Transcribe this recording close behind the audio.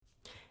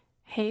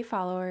Hey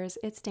followers,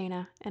 it's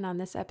Dana, and on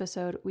this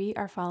episode we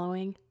are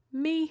following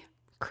me.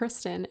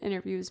 Kristen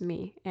interviews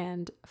me,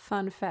 and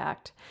fun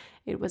fact,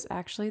 it was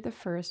actually the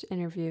first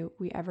interview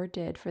we ever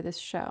did for this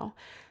show.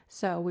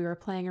 So we were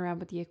playing around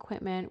with the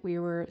equipment, we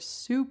were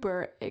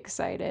super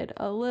excited,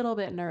 a little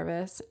bit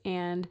nervous,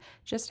 and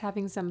just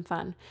having some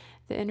fun.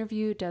 The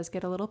interview does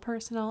get a little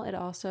personal, it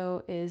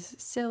also is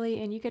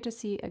silly, and you get to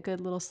see a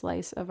good little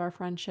slice of our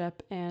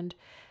friendship and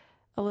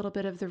a little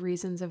bit of the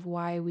reasons of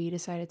why we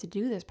decided to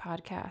do this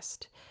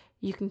podcast.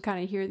 You can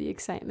kind of hear the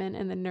excitement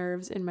and the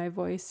nerves in my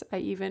voice. I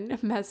even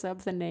mess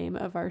up the name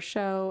of our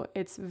show.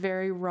 It's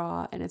very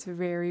raw and it's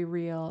very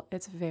real.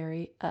 It's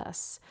very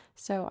us.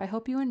 So I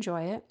hope you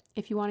enjoy it.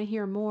 If you want to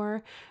hear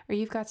more or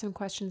you've got some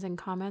questions and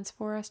comments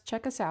for us,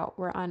 check us out.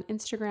 We're on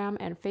Instagram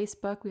and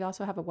Facebook. We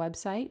also have a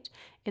website.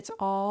 It's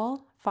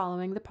all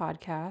following the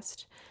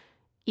podcast.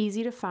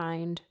 Easy to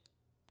find.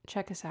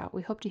 Check us out.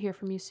 We hope to hear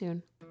from you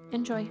soon.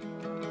 Enjoy.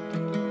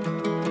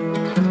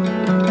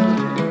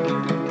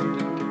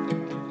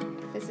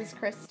 This is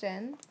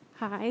Kristen.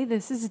 Hi,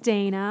 this is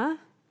Dana.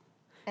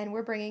 And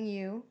we're bringing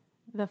you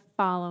The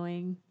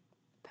following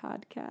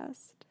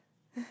podcast.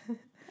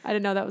 I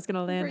didn't know that was going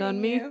to land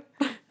on me.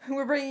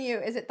 We're bringing you,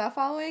 is it the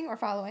following or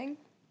following?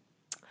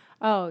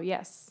 Oh,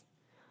 yes.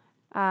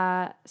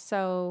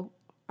 So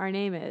our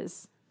name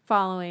is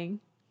Following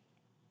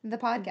The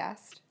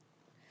podcast.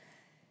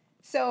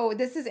 So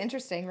this is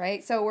interesting,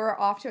 right? So we're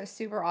off to a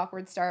super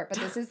awkward start, but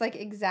this is like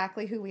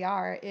exactly who we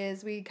are,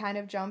 is we kind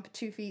of jump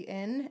 2 feet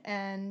in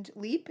and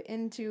leap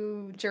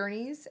into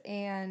journeys,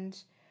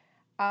 and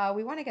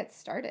we want to get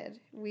started.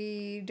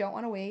 We don't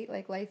want to wait.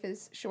 Like, life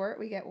is short.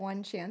 We get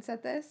one chance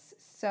at this.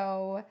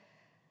 So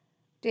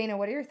Dana,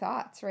 what are your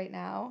thoughts right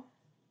now?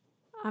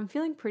 I'm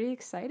feeling pretty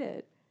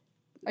excited.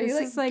 Are you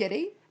like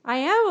giddy? I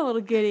am a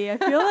little giddy. I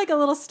feel like a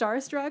little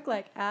starstruck,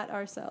 like at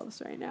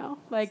ourselves right now.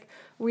 Like,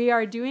 we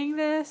are doing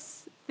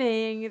this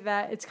thing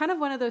that it's kind of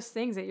one of those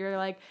things that you're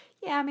like,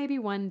 yeah, maybe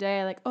one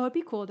day, like, oh, it'd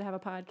be cool to have a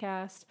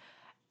podcast.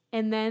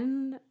 And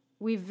then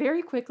we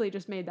very quickly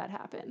just made that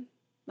happen.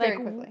 Like,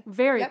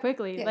 very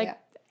quickly. Yeah, like,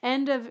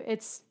 end of,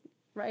 it's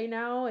right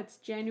now, it's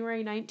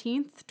January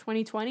 19th,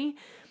 2020.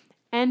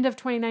 End of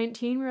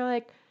 2019, we were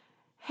like,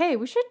 hey,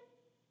 we should,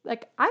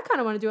 like, I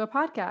kind of want to do a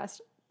podcast.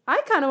 I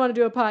kind of want to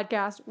do a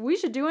podcast. We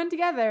should do one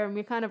together. And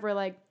we kind of were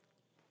like,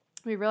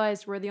 we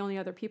realized we're the only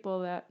other people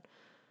that,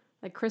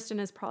 like, Kristen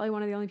is probably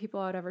one of the only people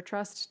I would ever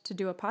trust to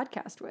do a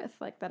podcast with.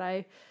 Like, that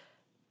I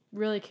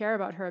really care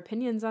about her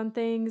opinions on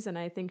things. And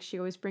I think she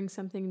always brings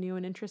something new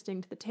and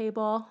interesting to the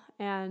table.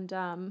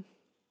 And,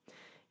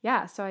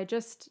 yeah, so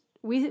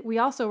we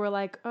also were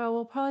like, oh,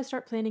 we'll probably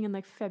start planning in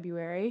like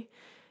February.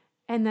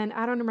 And then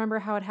I don't remember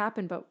how it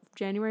happened, but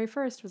January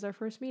 1st was our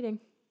first meeting.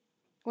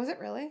 Was it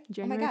really?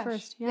 January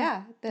 1st.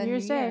 Yeah. The New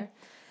Year's Day.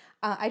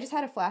 I just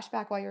had a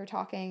flashback while you were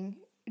talking.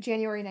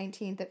 January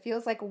 19th. It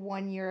feels like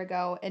 1 year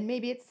ago, and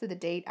maybe it's to the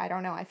date. I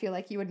don't know. I feel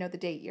like you would know the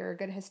date. You're a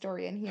good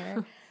historian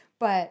here.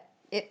 But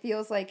it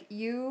feels like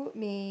you,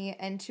 me,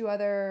 and 2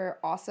 other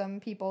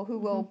awesome people who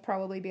will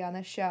probably be on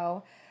this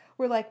show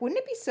were like, wouldn't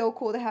it be so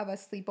cool to have a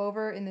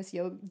sleepover in this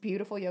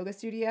beautiful yoga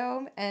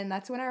studio? And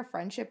that's when our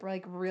friendship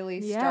like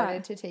really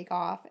started to take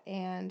off.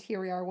 And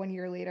here we are 1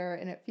 year later,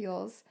 and it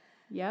feels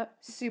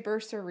super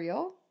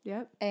surreal.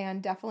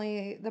 And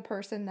definitely the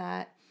person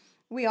that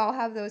we all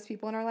have those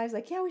people in our lives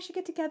like, yeah, we should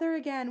get together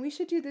again. We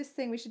should do this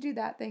thing. We should do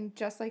that thing.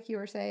 Just like you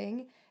were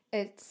saying,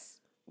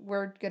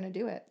 we're going to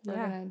do it. We're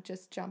going to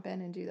just jump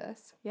in and do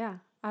this. Yeah.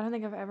 I don't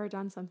think I've ever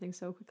done something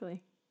so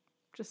quickly.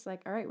 Just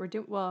like, all right,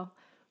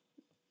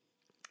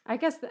 I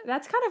guess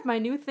that's kind of my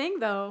new thing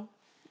though.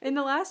 In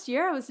the last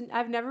year,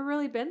 I've never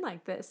really been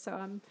like this.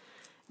 So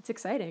it's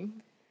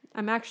exciting.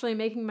 I'm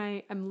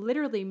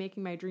literally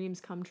making my dreams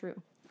come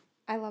true.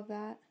 I love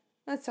that.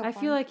 That's so I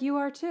fun. feel like you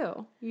are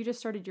too. You just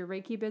started your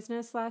Reiki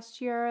business last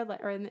year,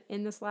 or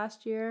in this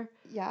last year.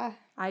 Yeah.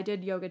 I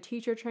did yoga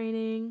teacher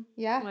training.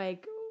 Yeah.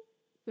 Like,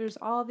 there's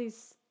all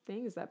these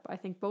things that I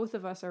think both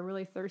of us are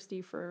really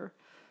thirsty for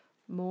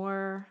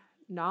more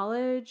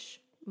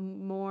knowledge,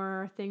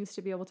 more things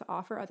to be able to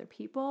offer other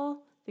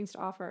people, things to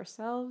offer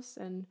ourselves.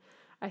 And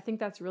I think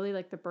that's really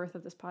like the birth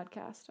of this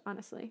podcast,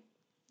 honestly.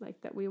 Like,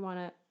 that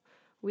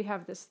we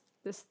have this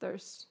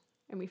thirst,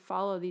 and we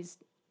follow these.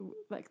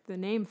 Like, the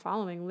name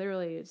Following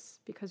literally is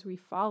because we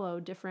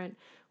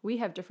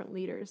have different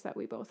leaders that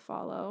we both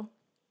follow,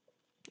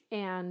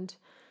 and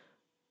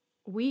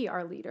we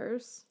are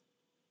leaders.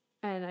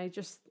 And I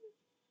just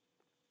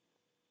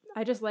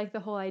like the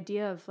whole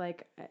idea of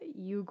like,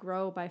 you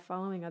grow by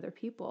following other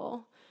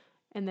people,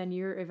 and then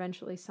you're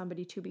eventually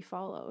somebody to be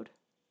followed,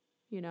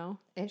 you know?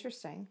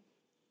 Interesting.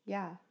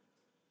 Yeah.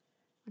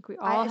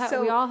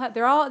 Like,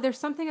 there's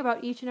something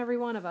about each and every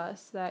one of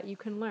us that you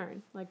can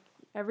learn. Like,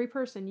 every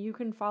person, you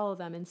can follow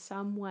them in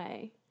some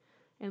way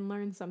and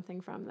learn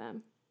something from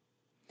them.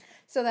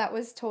 So that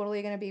was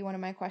totally going to be one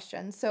of my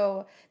questions.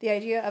 So the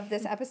idea of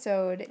this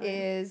episode Right.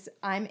 is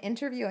I'm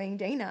interviewing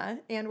Dana,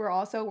 and we're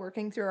also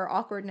working through our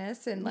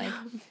awkwardness and like,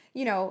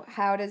 you know,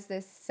 how does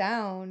this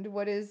sound?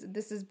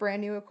 This is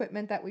brand new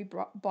equipment that we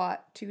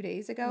bought 2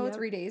 days ago, Yep.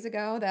 3 days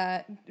ago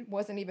that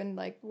wasn't even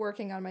like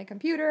working on my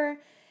computer.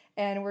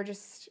 And we're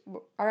just,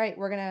 all right,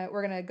 we're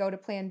going to go to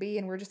plan B,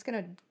 and we're just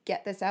going to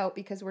get this out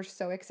because we're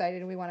so excited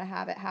and we want to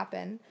have it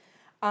happen.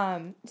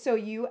 So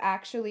you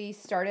actually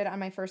started on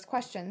my first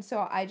question.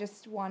 So I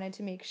just wanted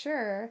to make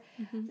sure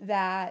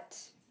that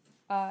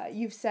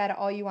you've said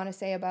all you want to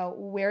say about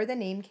where the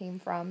name came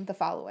from. The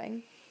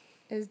following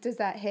does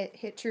that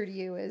hit true to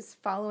you? Is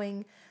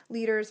following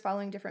leaders,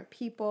 following different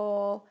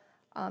people,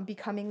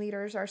 becoming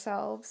leaders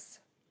ourselves?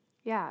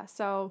 Yeah.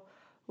 So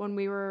when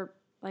we were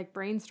like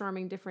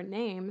brainstorming different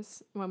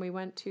names, when we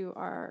went to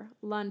our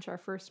lunch, our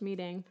first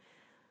meeting,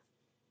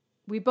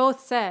 we both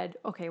said,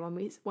 okay,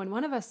 when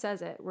one of us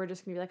says it, we're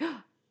just gonna be like,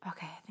 oh,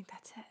 okay, I think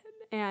that's it.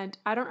 And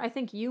I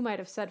think you might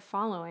have said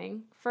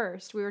following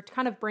first. We were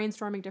kind of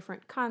brainstorming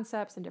different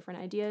concepts and different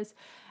ideas,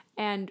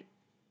 and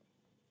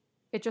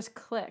it just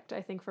clicked,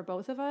 I think, for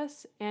both of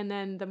us. And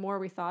then the more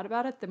we thought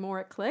about it, the more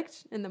it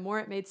clicked, and the more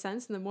it made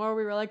sense, and the more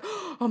we were like,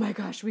 oh my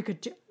gosh, we could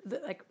do,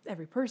 like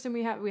every person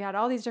we had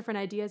all these different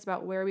ideas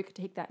about where we could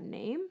take that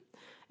name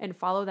and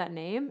follow that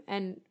name.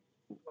 And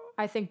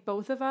I think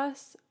both of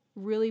us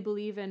really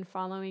believe in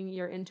following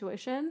your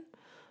intuition,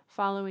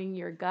 following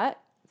your gut,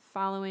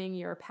 following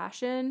your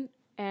passion,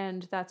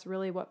 and that's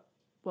really what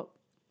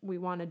we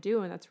want to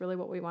do, and that's really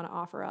what we want to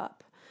offer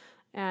up,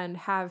 and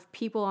have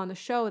people on the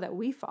show that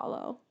we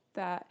follow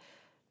that,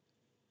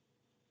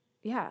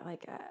 yeah,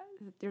 like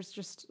there's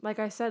just, like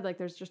I said, like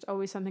there's just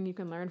always something you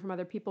can learn from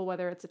other people,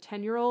 whether it's a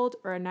 10-year-old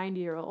or a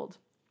 90-year-old,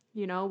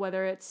 you know,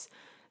 whether it's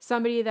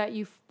somebody that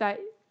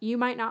you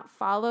might not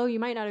follow,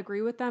 you might not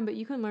agree with them, but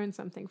you can learn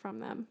something from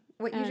them.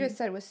 What you just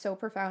said was so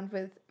profound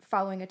with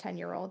following a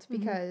 10-year-old,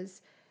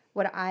 because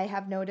what I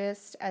have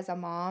noticed as a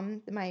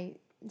mom, my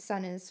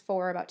son is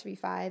 4, about to be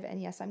 5,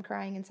 and yes, I'm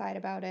crying inside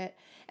about it,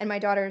 and my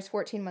daughter is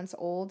 14 months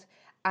old.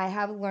 I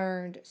have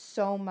learned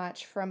so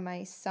much from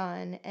my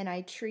son, and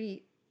I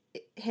treat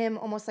him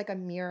almost like a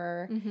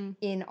mirror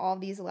in all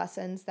these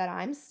lessons that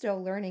I'm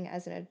still learning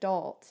as an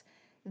adult,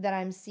 that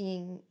I'm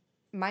seeing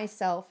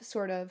myself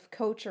sort of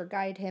coach or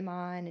guide him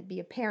on, be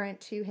a parent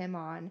to him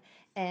on.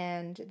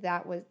 And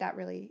that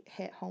really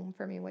hit home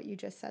for me, what you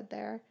just said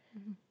there.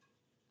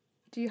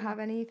 Do you have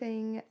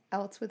anything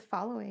else with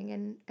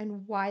following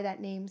and why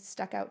that name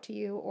stuck out to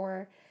you,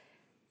 or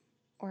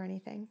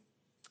anything?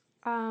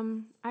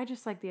 I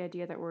just like the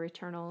idea that we're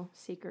eternal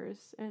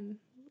seekers and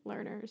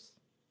learners.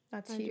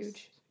 That's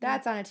huge.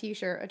 That's on a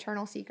t-shirt,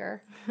 Eternal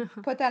Seeker.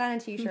 Put that on a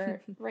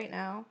t-shirt right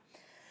now.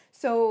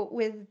 So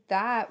with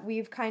that,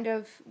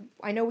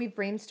 I know we've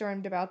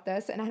brainstormed about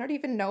this, and I don't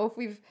even know if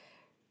we've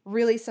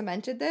really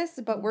cemented this,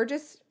 but we're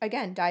just,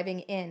 again,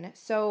 diving in.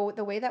 So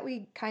the way that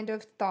we kind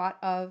of thought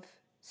of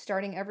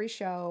starting every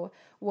show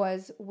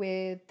was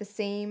with the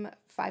same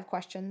 5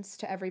 questions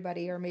to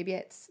everybody, or maybe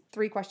it's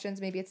 3 questions,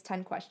 maybe it's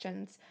 10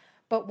 questions.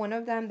 But one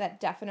of them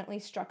that definitely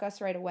struck us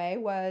right away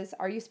was,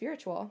 are you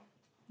spiritual?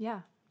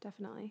 Yeah,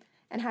 definitely.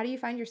 And how do you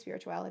find your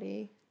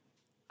spirituality?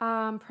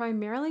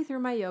 Primarily through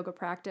my yoga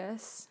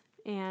practice,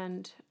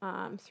 and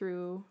I'm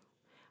still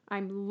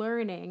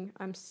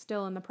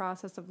in the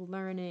process of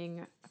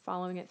learning,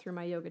 following it through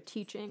my yoga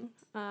teaching,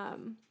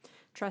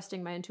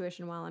 trusting my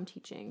intuition while I'm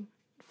teaching,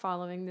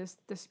 following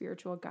the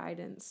spiritual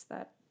guidance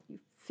that you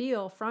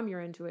feel from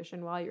your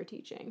intuition while you're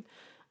teaching.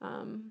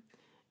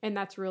 And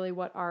that's really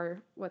what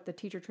the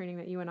teacher training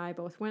that you and I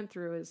both went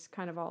through is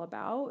kind of all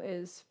about,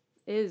 is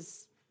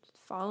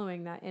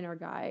following that inner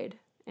guide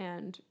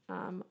and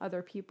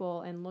other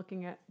people, and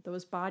looking at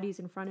those bodies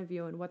in front of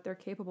you and what they're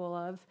capable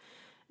of.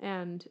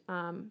 And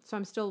so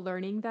I'm still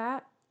learning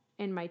that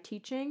in my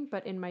teaching,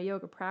 but in my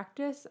yoga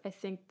practice, I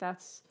think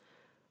that's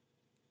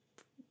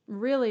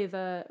really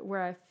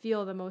where I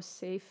feel the most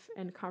safe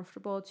and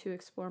comfortable to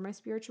explore my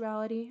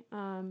spirituality.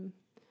 I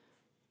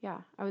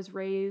was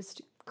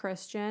raised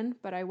Christian,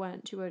 but I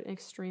went to an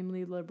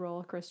extremely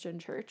liberal Christian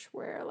church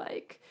where,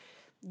 like,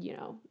 you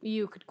know,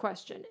 you could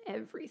question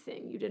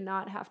everything. You did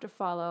not have to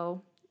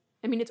follow.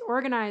 I mean, it's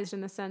organized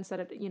in the sense that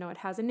it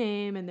has a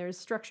name and there's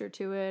structure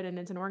to it, and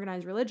it's an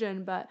organized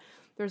religion, but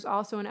there's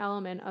also an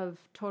element of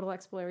total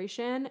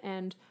exploration,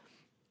 and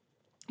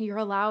you're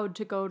allowed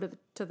to go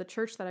to the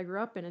church that I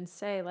grew up in and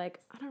say, like,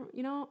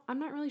 I'm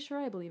not really sure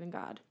I believe in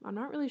God. I'm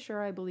not really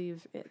sure I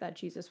believe that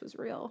Jesus was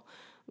real.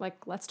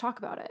 Like, let's talk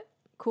about it.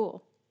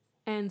 Cool.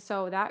 And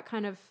so that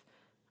kind of,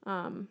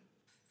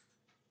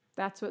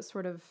 that's what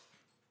sort of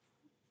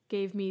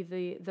gave me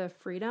the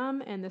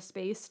freedom and the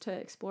space to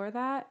explore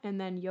that. And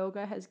then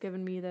yoga has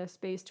given me the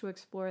space to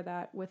explore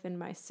that within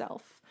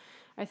myself.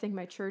 I think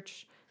my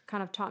church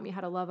kind of taught me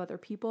how to love other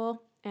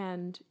people,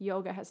 and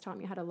yoga has taught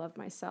me how to love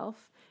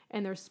myself.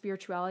 And there's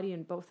spirituality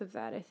in both of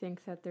that. I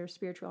think that there's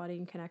spirituality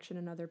and connection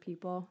in other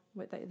people,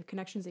 with the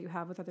connections that you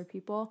have with other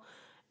people.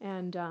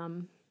 And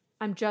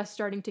I'm just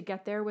starting to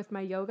get there with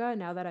my yoga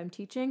now that I'm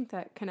teaching,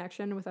 that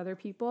connection with other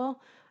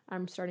people.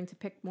 I'm starting to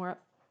pick more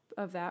up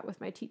of that with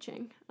my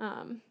teaching.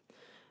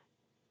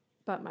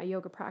 But my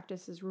yoga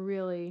practice is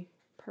really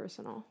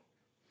personal.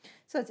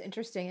 So it's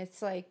interesting.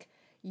 It's like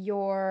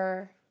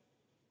your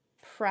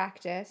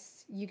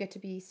practice, you get to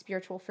be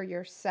spiritual for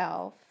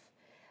yourself,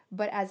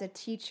 but as a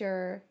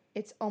teacher,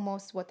 it's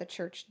almost what the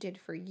church did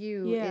for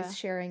you is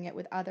sharing it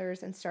with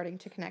others and starting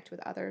to connect with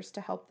others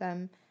to help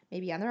them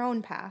maybe on their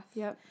own path.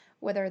 Yep.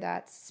 Whether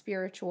that's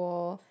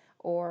spiritual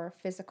or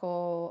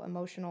physical,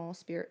 emotional,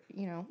 spirit,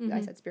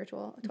 I said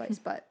spiritual twice,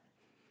 but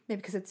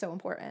maybe because it's so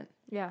important.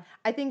 Yeah.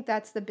 I think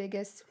that's the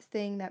biggest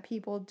thing that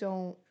people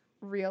don't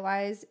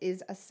realize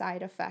is a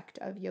side effect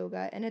of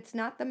yoga, and it's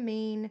not the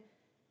main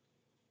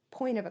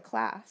point of a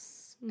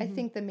class. I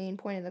think the main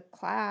point of the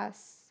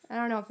class, I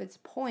don't know if it's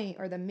point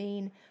or the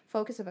main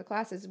focus of a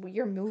class is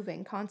you're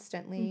moving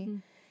constantly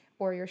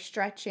or you're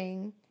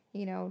stretching,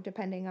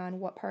 depending on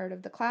what part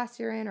of the class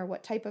you're in or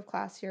what type of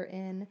class you're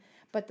in.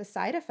 But the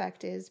side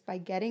effect is by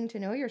getting to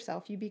know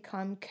yourself, you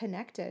become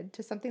connected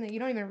to something that you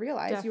don't even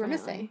realize you were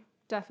missing.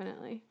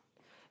 Definitely.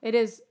 It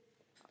is,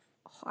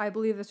 I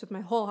believe this with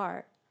my whole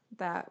heart,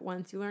 that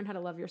once you learn how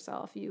to love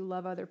yourself, you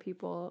love other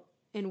people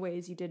in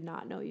ways you did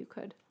not know you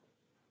could.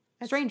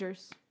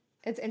 Strangers.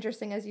 It's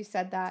interesting as you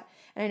said that.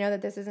 And I know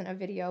that this isn't a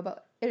video,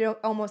 but it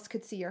almost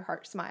could see your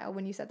heart smile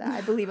when you said that. I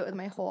believe it with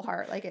my whole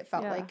heart. Like it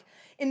felt like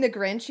in The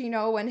Grinch,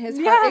 when his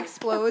heart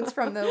explodes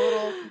from the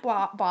little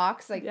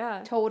box,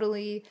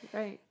 totally.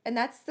 Right. And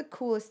that's the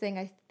coolest thing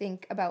I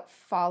think about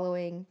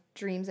following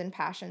dreams and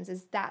passions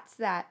is that's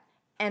that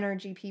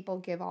energy people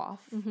give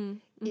off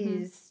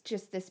is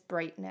just this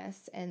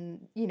brightness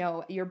and,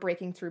 you're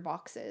breaking through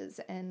boxes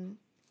and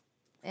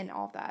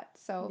all that.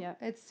 So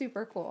it's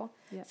super cool.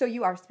 Yep. So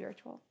you are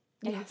spiritual.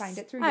 And you find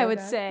it through yoga. I would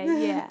say,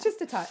 yeah.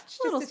 Just a touch.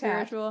 A little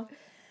spiritual.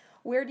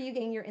 Where do you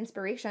gain your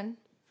inspiration?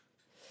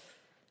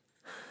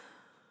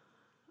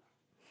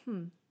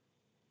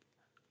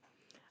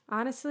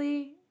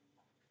 Honestly,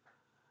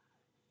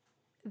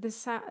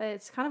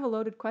 it's kind of a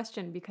loaded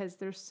question because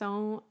there's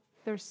so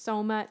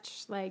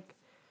much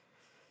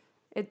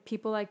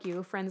people like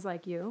you, friends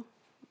like you.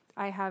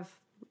 I have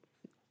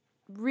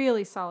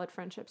really solid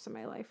friendships in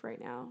my life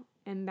right now,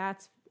 and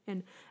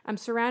I'm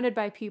surrounded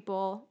by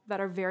people that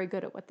are very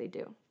good at what they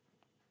do.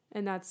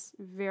 And that's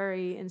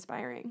very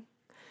inspiring.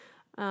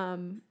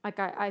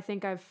 I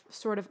think I've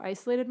sort of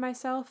isolated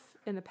myself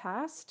in the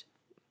past.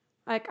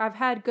 I've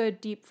had good,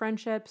 deep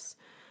friendships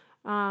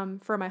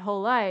for my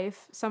whole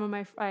life.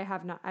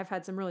 I've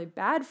had some really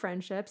bad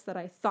friendships that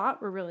I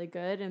thought were really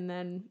good and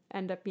then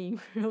end up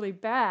being really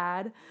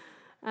bad.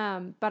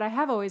 But I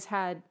have always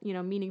had,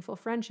 meaningful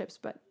friendships,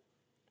 but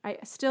I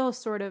still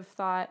sort of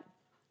thought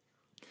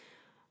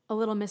a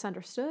little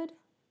misunderstood.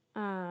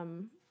 I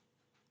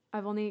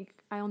only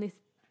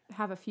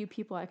have a few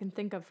people I can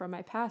think of from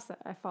my past that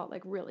I felt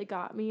like really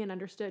got me and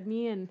understood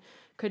me and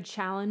could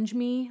challenge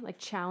me,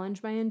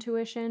 challenge my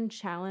intuition,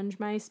 challenge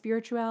my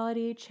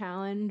spirituality,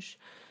 challenge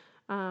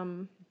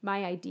my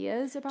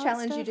ideas about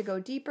challenge stuff. You to go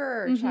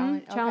deeper or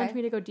challenge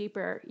me to go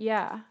deeper.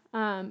 Yeah.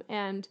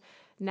 And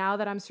now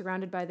that I'm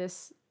surrounded by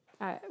this,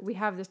 we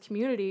have this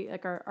community,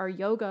 our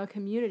yoga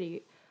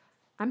community.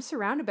 I'm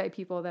surrounded by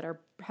people that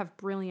have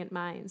brilliant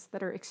minds,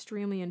 that are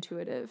extremely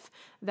intuitive,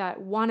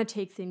 that want to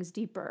take things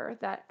deeper,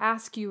 that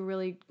ask you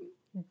really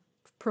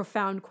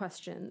profound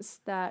questions,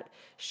 that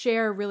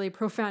share really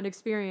profound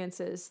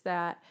experiences,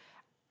 that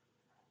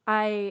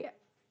I'm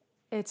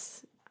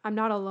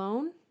not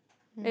alone.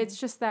 It's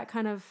just that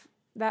kind of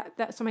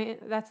that's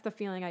the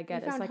feeling I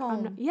get. You found it's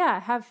home. I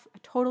have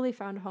totally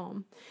found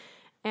home.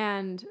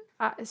 And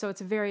so it's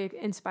very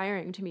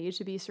inspiring to me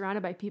to be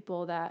surrounded by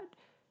people that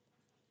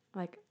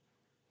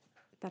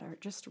that are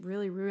just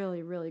really,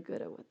 really, really good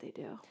at what they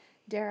do.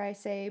 Dare I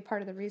say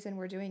part of the reason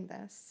we're doing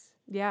this?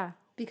 Yeah.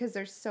 Because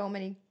there's so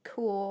many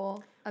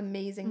cool,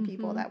 amazing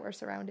people that we're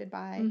surrounded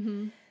by.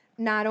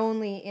 Not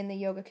only in the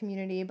yoga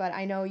community, but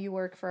I know you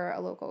work for a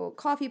local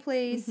coffee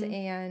place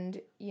and,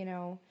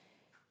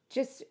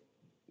 just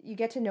you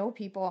get to know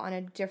people on a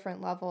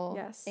different level.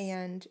 Yes.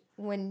 And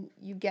when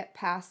you get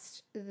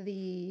past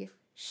the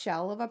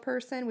shell of a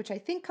person, which I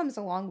think comes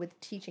along with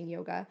teaching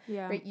yoga,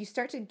 right? You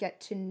start to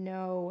get to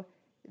know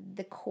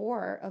the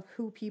core of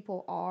who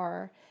people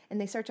are,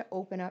 and they start to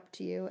open up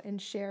to you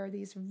and share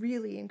these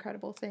really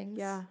incredible things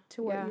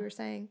to what you were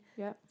saying.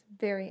 Yeah. It's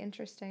very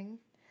interesting.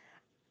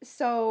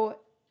 So,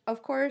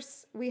 of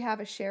course, we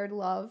have a shared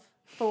love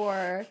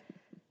for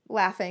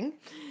laughing.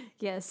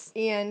 Yes.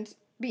 And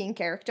being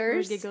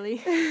characters. We're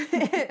giggly.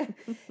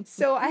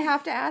 So I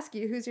have to ask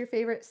you, who's your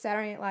favorite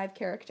Saturday Night Live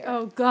character?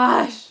 Oh,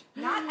 gosh.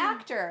 Not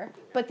actor,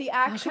 but the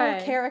actual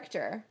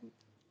character.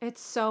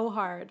 It's so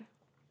hard.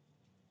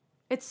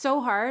 It's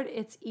so hard.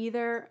 It's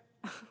either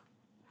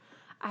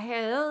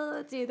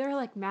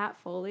Matt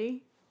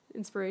Foley,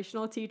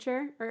 inspirational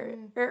teacher, or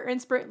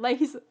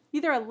he's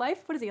either a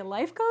life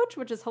coach,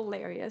 which is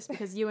hilarious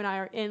because you and I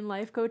are in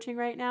life coaching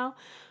right now,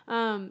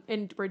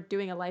 and we're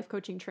doing a life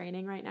coaching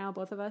training right now,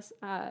 both of us.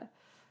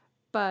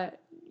 But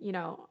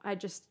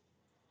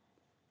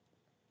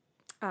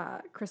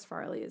Chris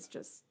Farley is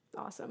just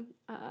awesome.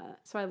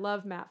 So I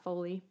love Matt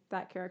Foley,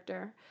 that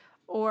character.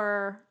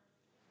 Or,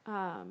 what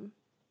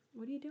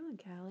are you doing,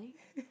 Callie?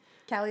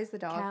 Callie's the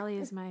dog. Callie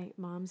is my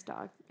mom's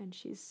dog, and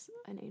she's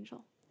an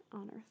angel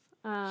on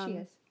earth. She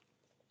is.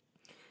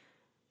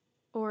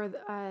 Or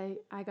I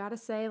gotta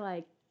say,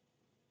 like,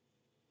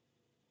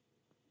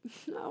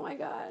 oh my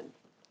God.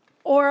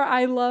 Or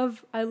I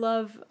love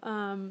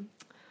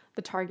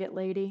the Target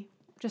lady.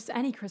 Just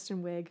any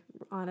Kristen Wiig,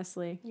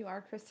 honestly. You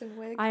are Kristen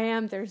Wiig. I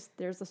am. There's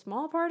a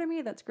small part of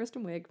me that's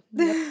Kristen Wiig.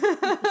 Yep.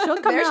 She'll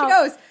come there out. She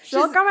goes.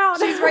 She'll come out.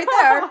 She's right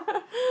there.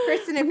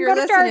 Kristen, if you're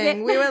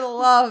listening, we would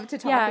love to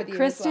talk with you.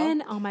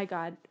 Kristen. As well. Oh my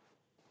God,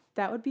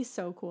 that would be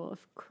so cool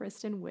if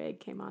Kristen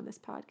Wiig came on this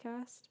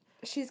podcast.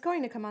 She's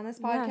going to come on this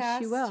podcast. Yeah,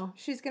 she will.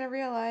 She's going to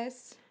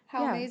realize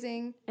how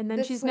amazing. And then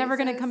this she's never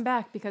going to come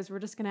back because we're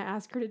just going to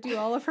ask her to do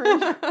all of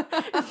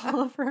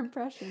her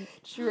impressions.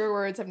 Truer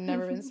words have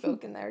never been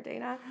spoken there,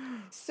 Dana.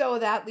 So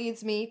that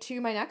leads me to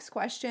my next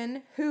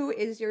question. Who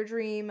is your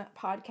dream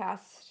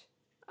podcast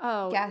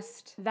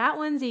guest? That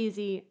one's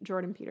easy.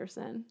 Jordan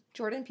Peterson.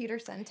 Jordan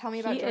Peterson. Tell me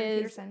about Jordan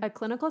Peterson. He is a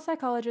clinical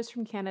psychologist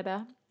from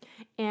Canada,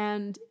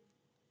 and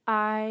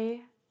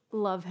I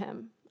love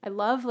him. I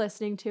love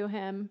listening to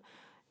him.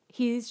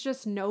 He's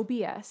just no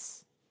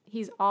BS.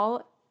 He's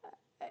all...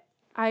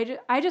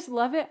 I just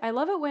love it. I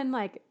love it when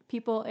like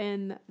people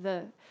in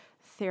the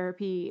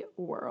therapy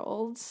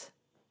world,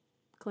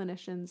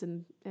 clinicians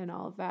and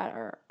all of that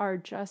are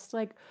just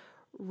like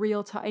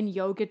real talk, and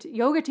yoga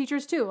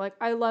teachers too. Like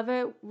I love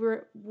it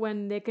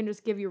when they can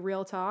just give you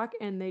real talk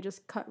and they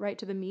just cut right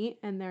to the meat,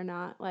 and they're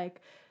not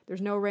like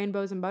there's no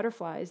rainbows and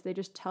butterflies. They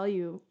just tell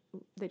you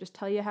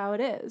how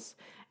it is.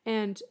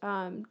 And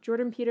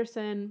Jordan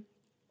Peterson,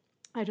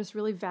 I just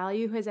really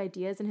value his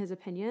ideas and his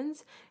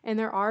opinions. And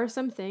there are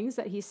some things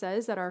that he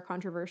says that are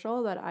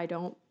controversial that I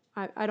don't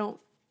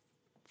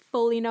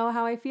fully know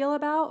how I feel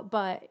about,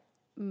 but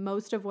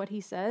most of what he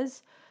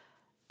says,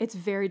 it's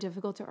very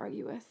difficult to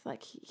argue with.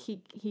 Like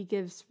he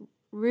gives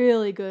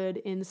really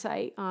good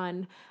insight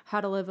on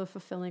how to live a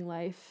fulfilling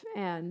life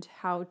and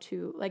how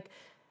to like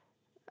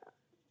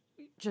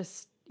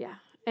just, yeah.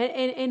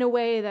 And in a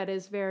way that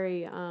is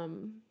very, I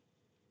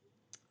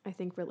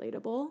think,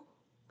 relatable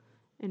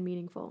and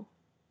meaningful.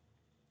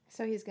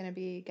 So he's going to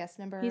be guest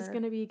number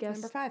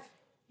 5.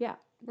 Yeah.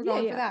 We're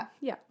going for that.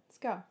 Yeah. Let's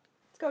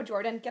go,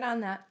 Jordan. Get on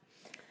that.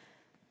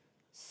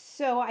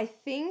 So I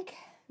think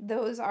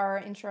those are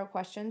intro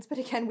questions. But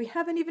again, we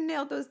haven't even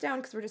nailed those down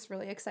because we're just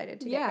really excited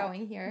to get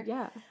going here.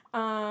 Yeah.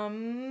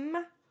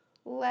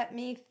 Let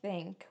me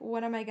think.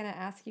 What am I going to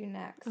ask you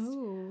next?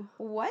 Ooh.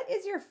 What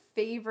is your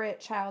favorite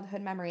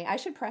childhood memory? I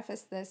should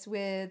preface this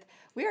with,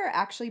 we are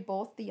actually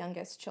both the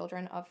youngest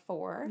children of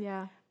 4.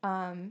 Yeah.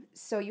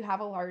 So you have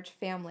a large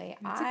family.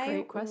 That's a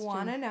great question. I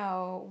want to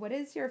know, what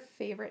is your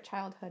favorite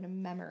childhood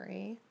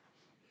memory?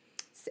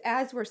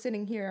 As we're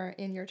sitting here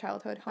in your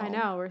childhood home. I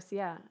know.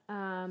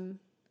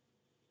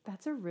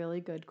 That's a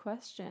really good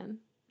question.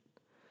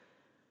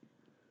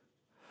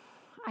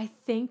 I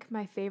think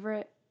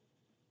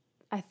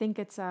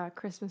it's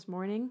Christmas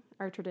morning,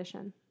 our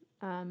tradition.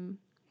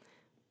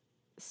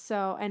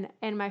 So,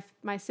 and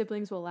my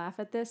siblings will laugh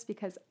at this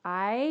because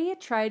I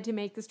tried to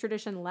make this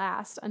tradition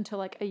last until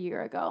like a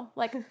year ago.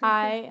 Like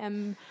I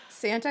am...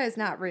 Santa is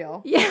not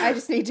real. Yeah. I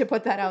just need to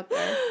put that out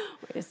there.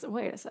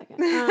 Wait a second.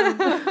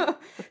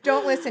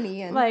 Don't listen,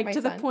 Ian. Like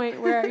to the point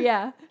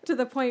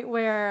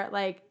where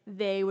like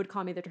they would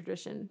call me the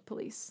tradition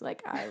police.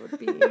 Like I would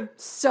be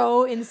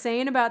so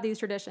insane about these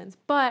traditions,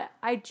 but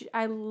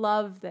I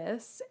love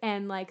this.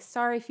 And like,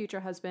 sorry,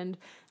 future husband,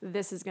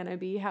 this is going to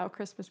be how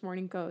Christmas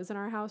morning goes in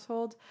our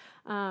household.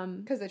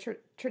 Because the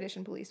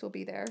tradition police will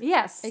be there.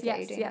 Yes.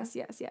 Dana.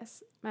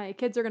 Yes. My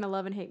kids are going to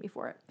love and hate me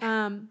for it.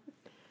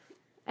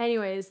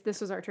 Anyways,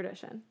 this was our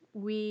tradition.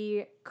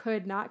 We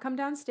could not come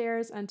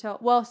downstairs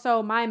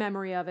so my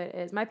memory of it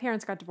is my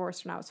parents got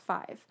divorced when I was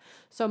 5.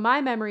 So my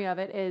memory of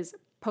it is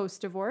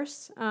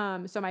post-divorce.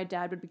 So my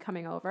dad would be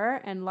coming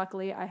over, and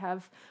luckily I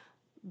have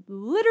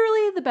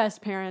literally the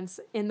best parents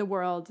in the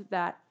world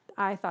that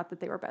I thought that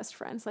they were best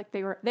friends. Like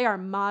they are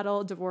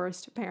model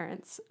divorced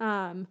parents.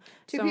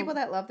 Two people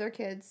that love their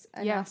kids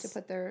enough to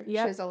put their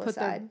shizzle aside. Put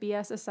their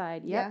BS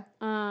aside. Yep.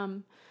 Yeah.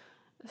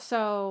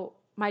 So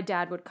my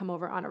dad would come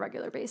over on a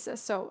regular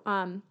basis. So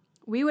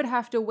we would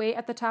have to wait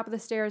at the top of the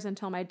stairs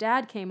until my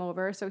dad came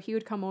over. So he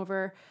would come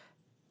over.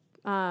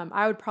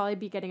 I would probably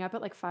be getting up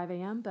at like 5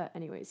 a.m. But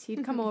anyways,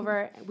 he'd come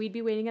over. We'd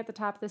be waiting at the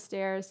top of the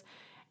stairs.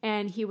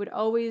 And he would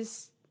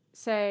always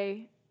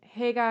say,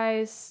 "Hey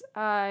guys,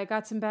 I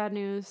got some bad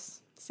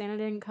news. Santa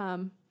didn't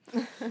come."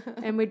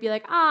 And we'd be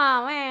like,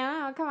 "Oh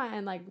man, come on."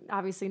 And like,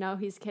 obviously, no,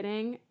 he's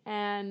kidding.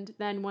 And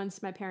then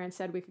once my parents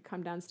said we could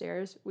come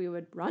downstairs, we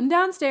would run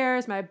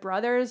downstairs. My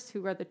brothers,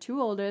 who are the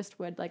 2 oldest,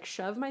 would like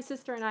shove my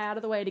sister and I out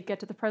of the way to get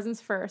to the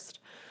presents first.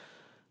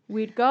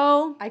 We'd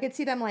go. I could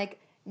see them like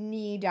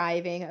knee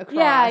diving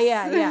across.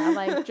 Yeah.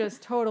 Like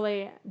just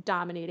totally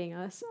dominating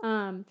us.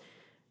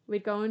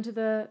 We'd go into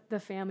the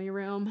family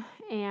room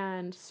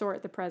and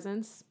sort the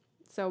presents.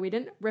 So we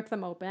didn't rip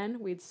them open.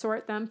 We'd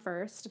sort them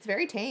first. It's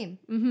very tame.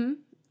 Mm-hmm.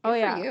 Good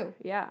yeah. for you.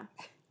 Yeah.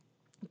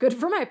 Good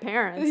for my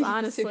parents,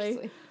 honestly.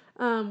 Seriously.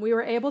 We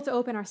were able to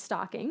open our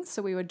stockings.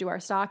 So we would do our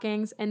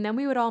stockings and then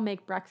we would all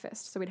make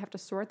breakfast. So we'd have to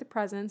sort the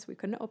presents. We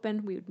couldn't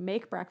open. We would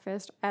make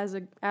breakfast as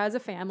a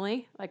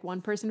family. Like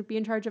one person would be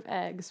in charge of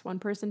eggs, one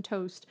person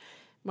toast,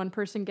 one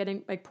person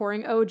getting like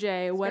pouring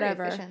OJ,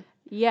 whatever. Very efficient.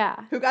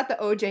 Yeah. Who got the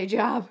OJ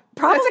job?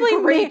 Probably That's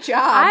a great me.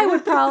 job. I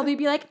would probably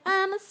be like,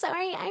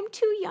 sorry, I'm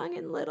too young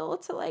and little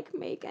to like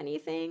make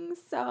anything.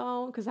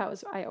 So, because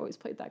I always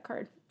played that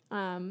card.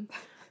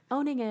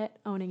 Owning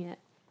it.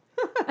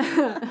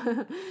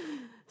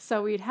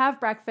 So we'd have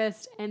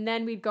breakfast and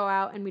then we'd go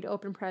out and we'd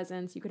open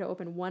presents. You could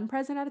open one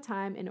present at a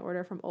time in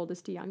order from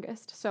oldest to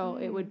youngest. So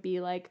it would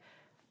be like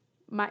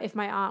if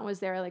my aunt was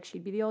there, like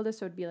she'd be the oldest.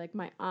 So it'd be like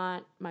my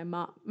aunt, my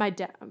mom, my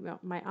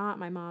aunt,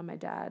 my mom, my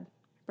dad,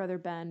 brother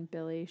Ben,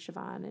 Billy,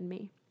 Siobhan, and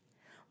me.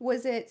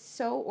 Was it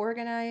so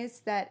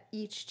organized that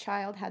each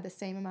child had the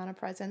same amount of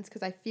presents?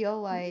 Because I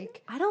feel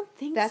like I don't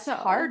think that's so.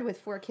 hard with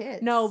 4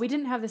 kids. No, we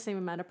didn't have the same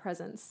amount of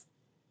presents.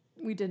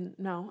 We didn't,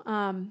 no.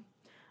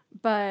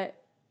 But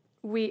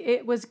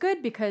it was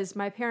good because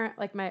my parent,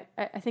 like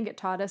I think it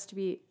taught us to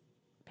be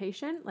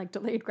patient, like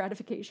delayed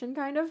gratification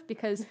kind of,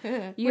 because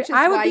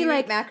I would be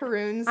like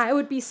macaroons. I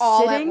would be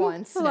all sitting at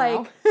once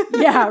like,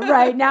 now. yeah,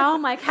 right now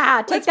I'm like,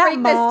 take Let's that, break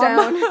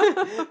Mom.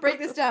 this down. Break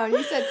this down.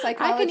 You said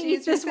psychology. I can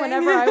eat this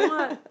whenever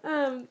I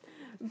want.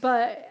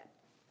 But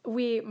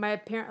my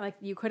parent, like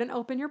you couldn't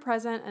open your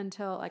present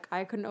until, like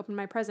I couldn't open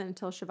my present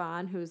until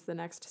Siobhan, who's the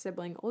next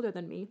sibling older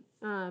than me,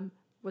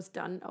 was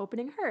done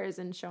opening hers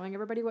and showing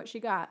everybody what she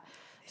got.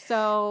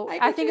 So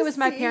I think it was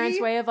my parents'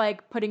 way of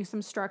like putting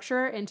some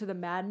structure into the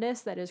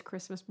madness that is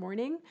Christmas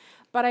morning.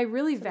 But I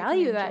really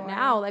value that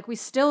now. Like we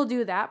still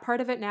do that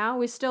part of it now.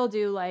 We still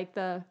do like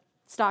the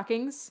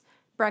stockings,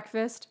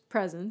 breakfast,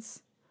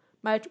 presents.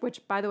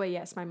 Which, by the way,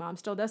 yes, my mom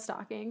still does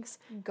stockings.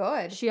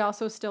 Good. She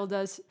also still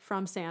does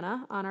from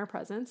Santa on our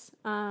presents.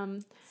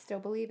 Still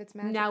believe it's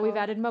magical. Now we've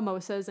added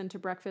mimosas into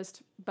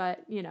breakfast,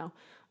 but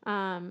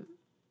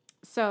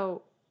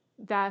so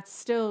that's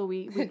still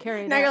we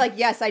carry. Now you're like,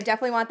 yes, I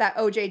definitely want that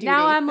OJ duty.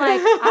 Now I'm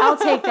like, I'll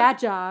take that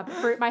job.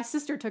 My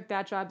sister took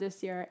that job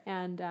this year,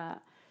 and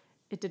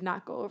it did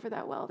not go over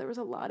that well. There was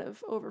a lot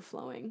of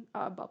overflowing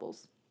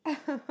bubbles.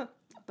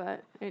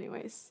 But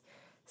anyways,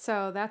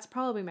 so that's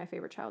probably my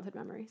favorite childhood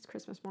memory. It's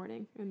Christmas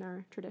morning and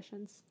our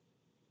traditions.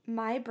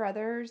 My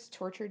brothers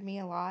tortured me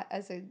a lot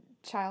as a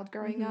child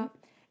growing up,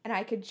 and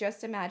I could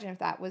just imagine if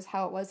that was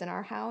how it was in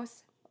our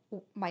house.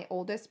 My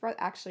oldest brother,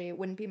 actually, it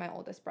wouldn't be my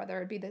oldest brother.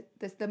 It'd be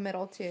the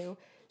middle two,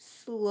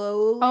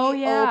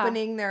 slowly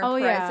opening their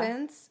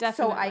presents,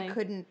 so I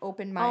couldn't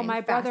open mine. Oh,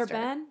 my brother faster.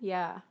 Ben,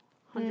 yeah,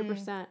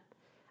 100%.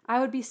 I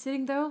would be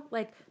sitting though,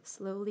 like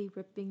slowly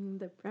ripping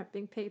the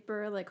wrapping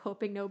paper, like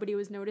hoping nobody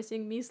was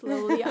noticing me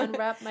slowly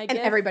unwrap my gift. And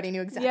everybody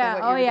knew exactly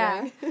what you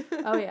were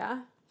doing. Oh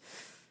yeah.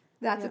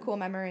 That's a cool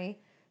memory.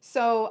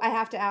 So I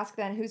have to ask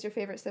then, who's your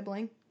favorite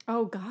sibling?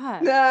 Oh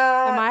God.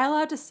 Am I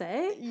allowed to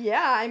say?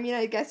 Yeah, I mean,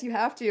 I guess you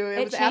have to.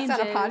 It was asked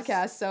on a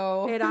podcast,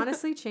 so. It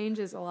honestly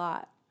changes a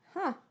lot.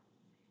 Huh.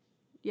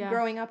 Yeah.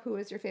 Growing up, who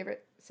was your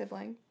favorite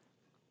sibling?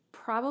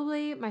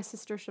 Probably my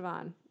sister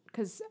Siobhan.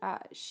 Because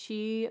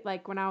she,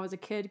 like, when I was a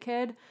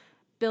kid,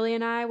 Billy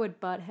and I would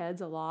butt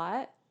heads a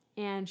lot.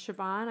 And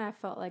Siobhan, I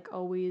felt like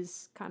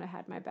always kind of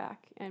had my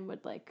back and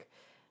would, like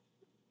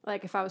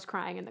if I was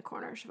crying in the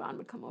corner, Siobhan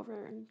would come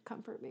over and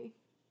comfort me.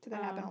 Did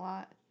that happen a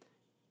lot?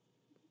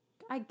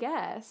 I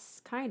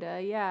guess, kind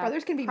of, yeah.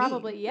 Brothers can be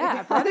probably, mean.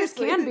 yeah. Brothers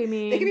can be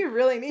mean. They can be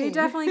really mean. They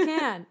definitely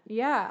can,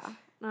 yeah.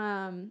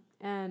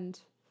 And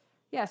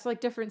yeah, so like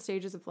different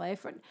stages of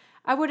life.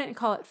 I wouldn't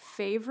call it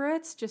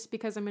favorites just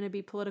because I'm going to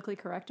be politically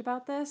correct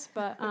about this,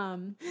 but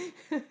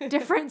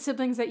different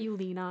siblings that you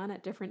lean on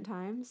at different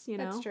times, you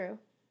know? That's true.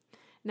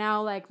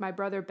 Now, like my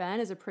brother Ben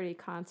is a pretty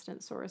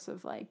constant source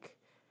of like,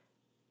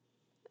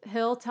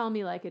 he'll tell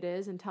me like it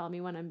is and tell me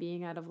when I'm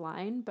being out of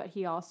line, but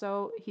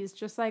he's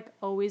just like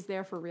always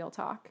there for real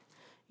talk,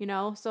 you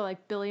know? So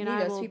like Billy and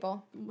I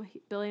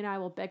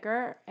will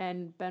bicker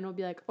and Ben will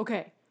be like,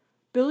 okay,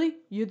 Billy,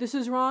 this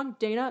is wrong.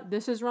 Dana,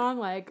 this is wrong.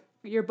 Like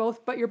you're both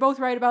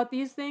right about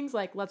these things.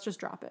 Like, let's just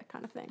drop it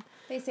kind of thing.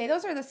 They say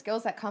those are the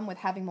skills that come with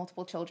having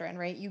multiple children,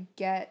 right? You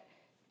get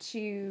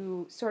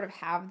to sort of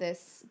have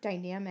this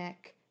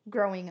dynamic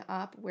growing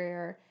up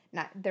where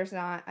there's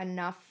not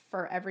enough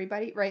for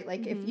everybody, right?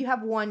 Like if you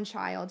have one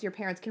child, your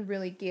parents can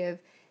really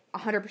give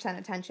 100%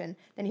 attention.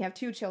 Then you have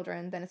 2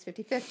 children, then it's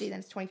 50-50, then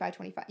it's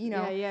 25-25, you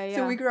know? Yeah.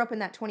 So we grew up in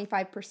that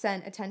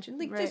 25% attention,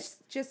 like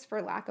just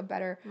for lack of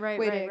better way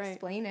to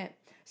explain it.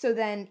 So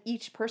then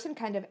each person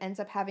kind of ends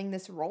up having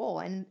this role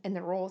and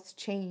the roles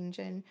change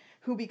and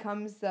who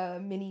becomes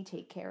the mini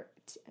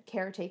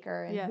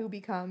caretaker and who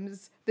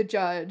becomes the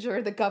judge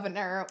or the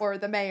governor or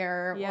the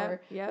mayor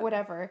or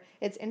whatever.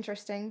 It's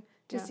interesting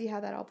to see how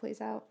that all plays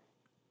out.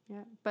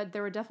 Yeah, but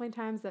there were definitely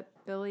times that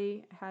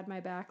Billy had my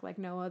back like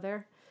no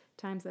other,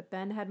 times that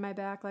Ben had my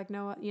back like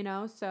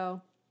no,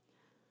 so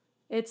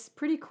it's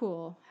pretty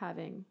cool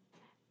having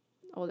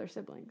older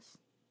siblings.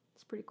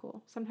 It's pretty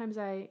cool. Sometimes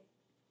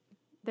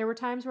there were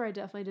times where I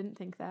definitely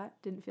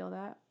didn't feel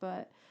that,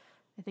 but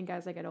I think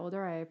as I get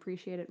older, I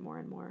appreciate it more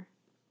and more.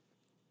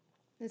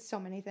 There's so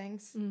many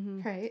things,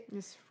 Mm-hmm. right?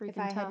 It's freaking If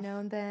I tough. had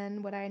known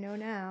then what I know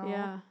now.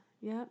 Yeah.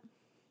 Yep.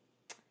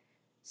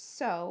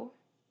 So,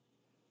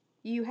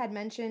 you had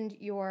mentioned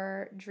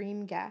your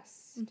dream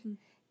guest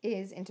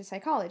is into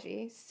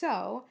psychology.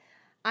 So,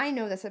 I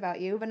know this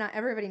about you, but not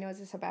everybody knows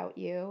this about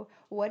you.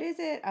 What is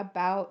it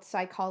about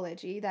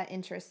psychology that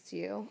interests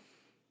you?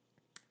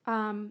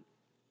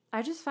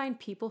 I just find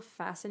people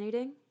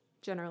fascinating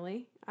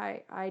generally. I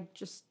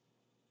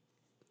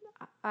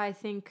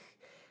think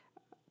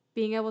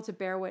being able to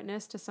bear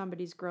witness to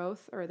somebody's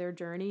growth or their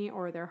journey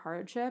or their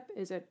hardship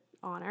is an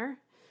honor.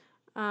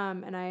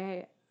 And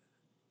I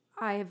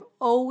have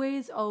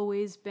always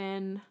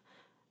been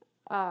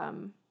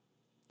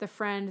the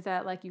friend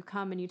that like you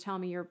come and you tell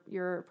me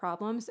your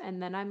problems,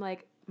 and then I'm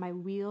like, my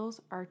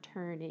wheels are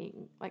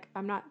turning. Like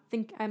I'm not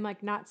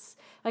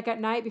at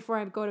night before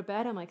I go to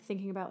bed, I'm like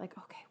thinking about like,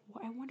 okay,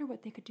 well, I wonder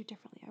what they could do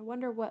differently. I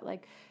wonder what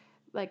like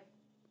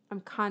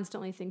I'm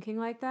constantly thinking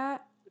like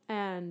that.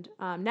 And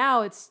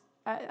now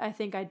I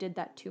think I did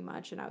that too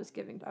much, and I was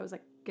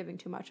giving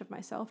too much of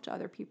myself to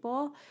other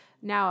people.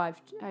 Now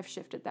I've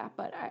shifted that,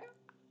 but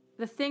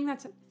the thing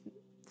that's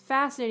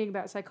fascinating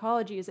about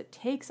psychology is it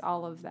takes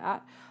all of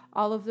that,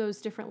 all of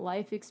those different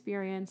life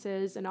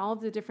experiences and all of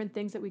the different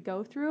things that we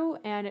go through,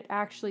 and it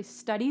actually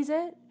studies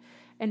it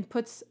and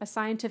puts a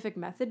scientific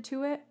method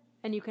to it,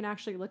 and you can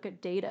actually look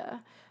at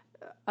data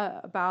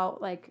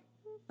about like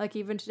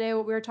even today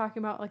what we were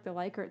talking about, like the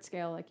Likert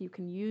scale, like you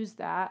can use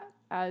that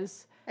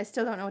as I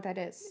still don't know what that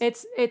is.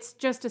 It's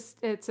just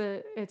it's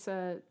a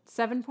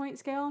 7-point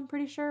scale, I'm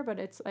pretty sure, but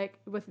it's like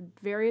with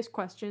various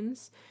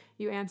questions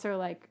you answer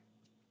like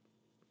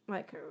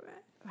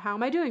how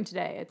am I doing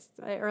today?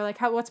 Or like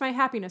what's my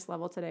happiness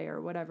level today or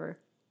whatever.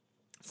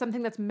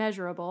 Something that's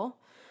measurable.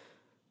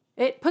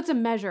 It puts a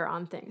measure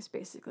on things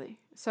basically.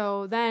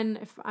 So then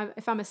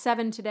if I'm a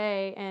 7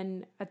 today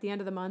and at the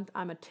end of the month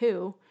I'm a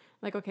 2,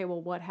 like okay,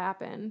 well what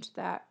happened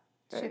that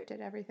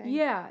shifted everything?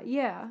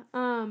 Yeah.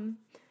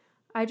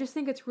 I just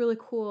think it's really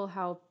cool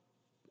how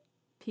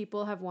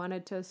people have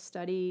wanted to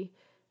study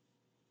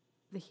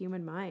the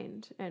human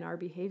mind and our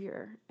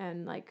behavior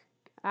and like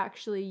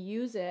actually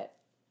use it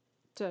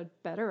to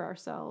better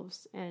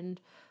ourselves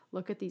and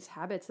look at these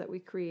habits that we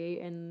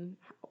create and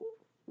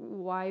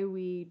why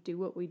we do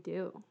what we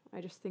do.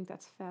 I just think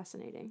that's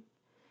fascinating.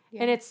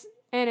 Yeah.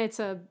 And it's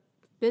a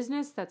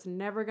business that's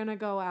never going to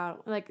go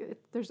out. Like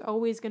there's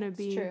always going to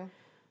be It's true.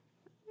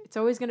 It's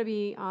always going to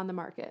be on the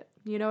market.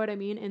 You know what I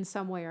mean? In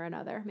some way or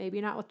another.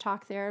 Maybe not with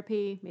talk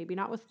therapy, maybe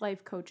not with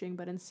life coaching,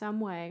 but in some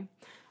way.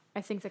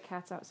 I think the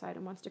cat's outside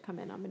and wants to come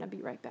in. I'm going to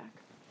be right back.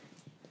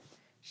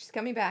 She's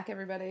coming back,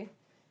 everybody.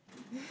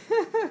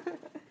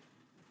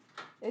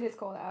 It is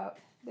cold out.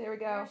 There we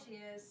go. There she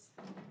is.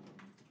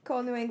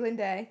 Cold New England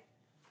day.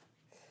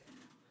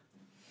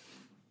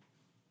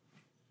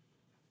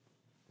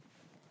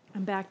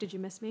 I'm back. Did you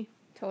miss me?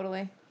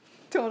 Totally.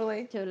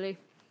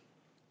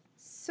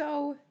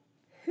 So,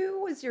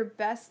 who was your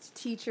best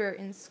teacher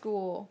in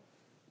school?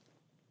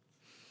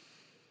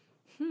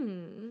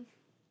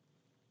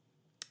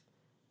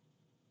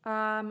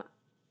 I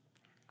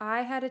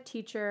had a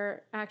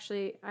teacher,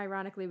 actually,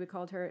 ironically, we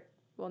called her,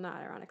 well, not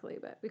ironically,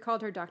 but we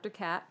called her Dr.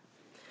 Cat.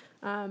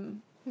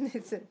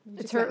 It's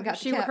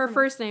her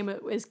first name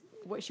is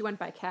what she went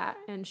by Cat,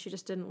 and she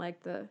just didn't like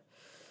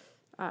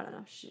I don't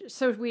know.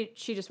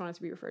 She just wanted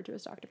to be referred to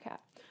as Dr. Cat.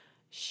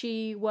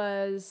 She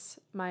was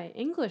my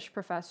English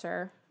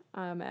professor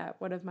at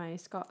one of my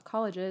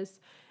colleges,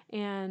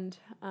 and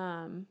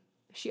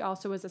she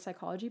also was a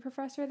psychology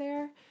professor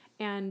there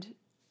and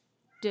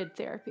did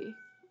therapy.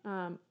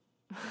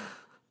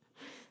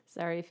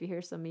 Sorry if you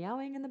hear some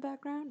meowing in the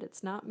background.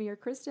 It's not me or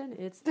Kristen.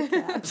 It's the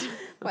cat.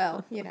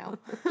 Well,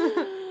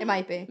 it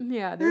might be.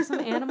 Yeah, there's some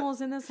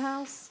animals in this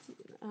house.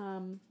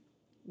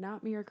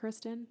 Not me or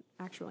Kristen.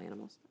 Actual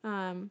animals.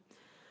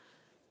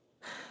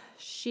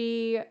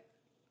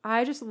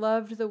 I just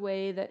loved the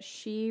way that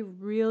she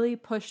really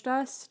pushed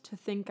us to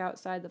think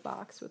outside the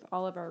box with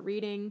all of our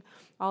reading,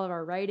 all of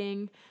our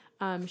writing.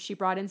 She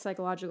brought in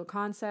psychological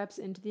concepts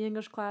into the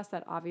English class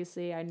that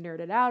obviously I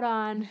nerded out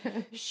on.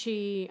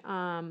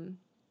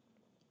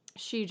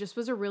 She just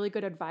was a really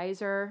good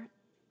advisor,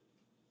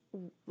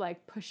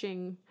 like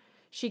pushing.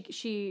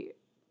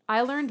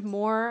 I learned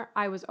more.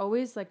 I was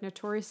always like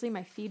notoriously,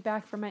 my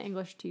feedback from my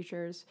English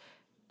teachers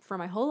for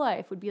my whole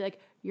life would be like,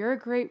 you're a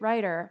great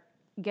writer.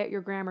 Get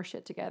your grammar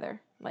shit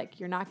together. Like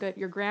you're not good.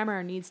 Your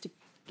grammar needs to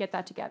get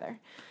that together.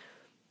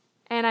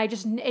 And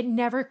it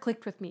never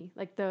clicked with me.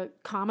 Like the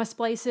comma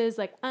splices,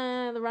 like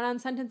the run-on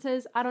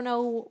sentences. I don't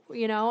know,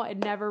 I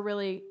never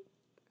really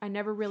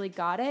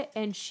got it.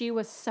 And she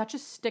was such a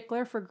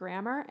stickler for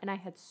grammar, and I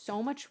had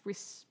so much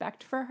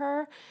respect for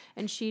her.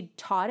 And she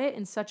taught it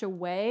in such a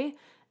way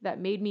that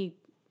made me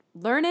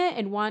learn it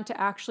and want to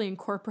actually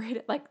incorporate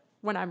it. Like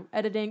when I'm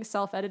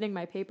self-editing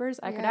my papers,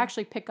 I could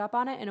actually pick up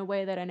on it in a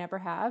way that I never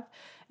have.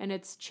 And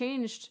it's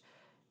changed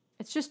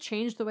it's just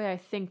changed the way I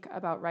think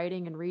about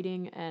writing and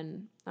reading.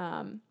 And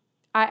I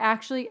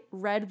actually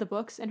read the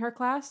books in her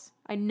class.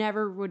 I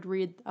never would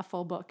read a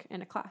full book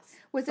in a class.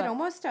 Was it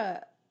almost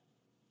I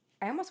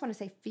almost want to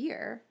say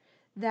fear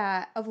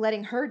of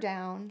letting her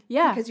down?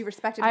 Yeah. Because you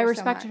respected her so much. I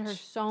respected her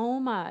so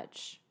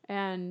much.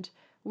 And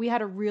we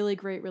had a really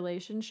great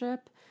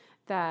relationship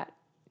that,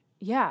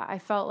 yeah, I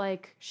felt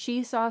like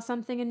she saw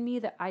something in me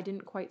that I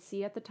didn't quite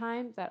see at the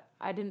time, that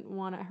I didn't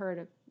want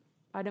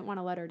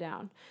to let her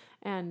down.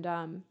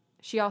 And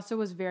she also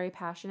was very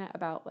passionate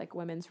about like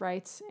women's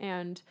rights.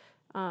 And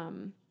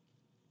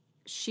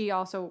she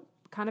also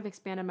kind of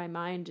expanded my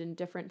mind in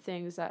different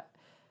things that,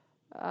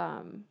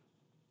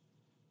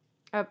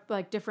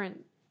 like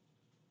different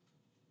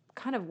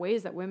kind of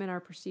ways that women are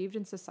perceived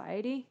in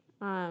society,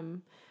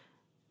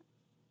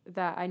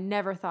 that I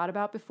never thought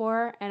about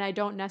before. And I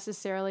don't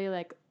necessarily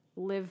like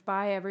live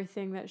by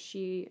everything that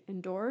she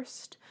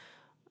endorsed.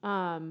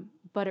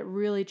 But it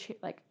really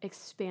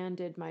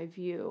expanded my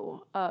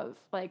view of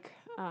like,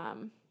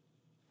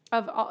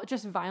 of all,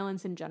 just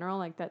violence in general,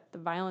 like that the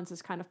violence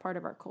is kind of part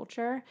of our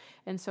culture.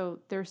 And so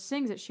there's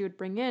things that she would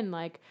bring in,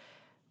 like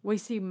we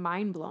see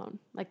mind blown.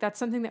 Like that's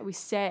something that we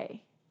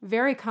say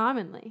very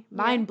commonly,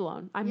 mind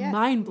blown. I'm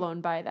mind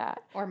blown by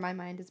that. Or my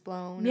mind is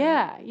blown.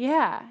 Yeah.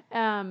 Yeah.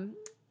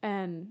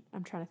 And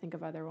I'm trying to think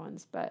of other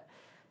ones, but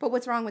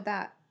what's wrong with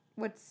that?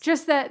 What's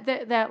just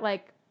that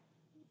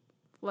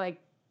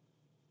like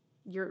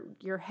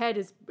your head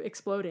is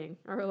exploding,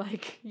 or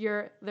like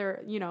you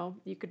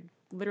could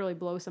literally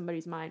blow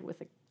somebody's mind with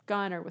a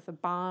gun or with a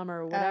bomb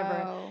or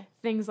whatever,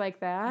 things like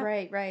that.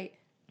 Right.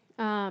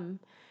 And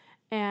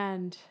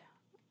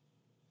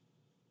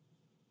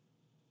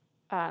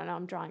I don't know,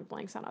 I'm drawing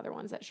blanks on other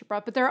ones that she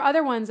brought, but there are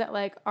other ones that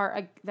like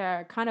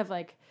they're kind of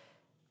like,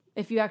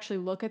 if you actually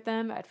look at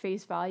them at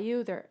face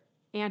value, they're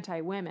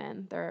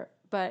anti-women.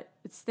 But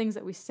it's things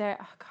that we say.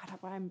 Oh God,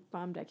 I'm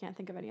bummed. I can't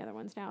think of any other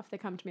ones now. If they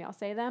come to me, I'll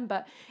say them.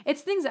 But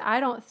it's things that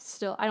I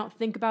don't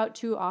think about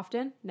too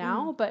often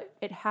now. But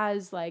it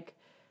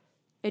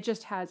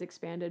just has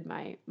expanded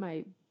my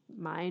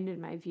mind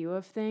and my view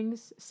of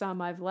things.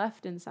 Some I've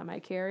left and some I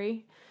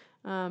carry.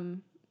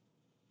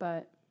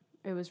 But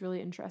it was really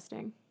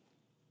interesting.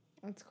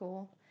 That's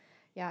cool.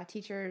 Yeah,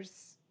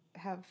 teachers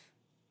have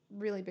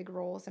really big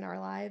roles in our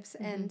lives,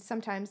 and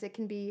sometimes it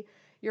can be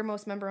your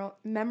most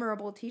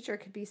memorable teacher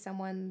could be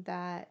someone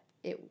that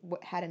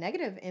had a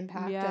negative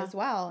impact as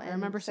well. And I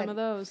remember some of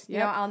those. You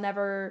know, I'll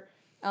never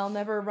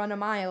run a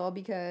mile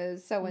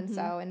because so and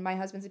so, and my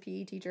husband's a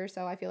PE teacher,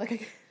 so I feel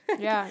like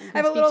I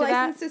have a little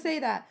license to say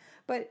that.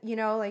 But you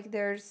know, like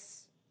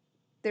there's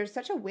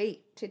such a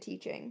weight to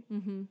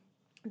teaching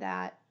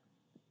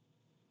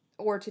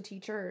or to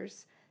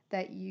teachers,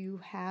 that you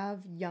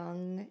have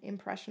young,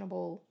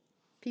 impressionable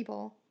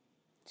people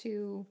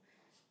to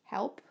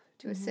help,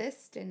 to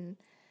assist. And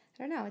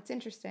I don't know, it's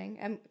interesting.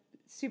 I'm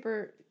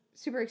super,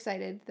 super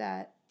excited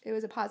that it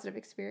was a positive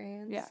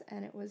experience. Yeah.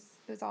 And it was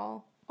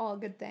all a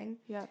good thing.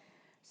 Yeah.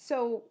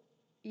 So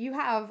you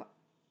have,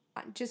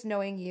 just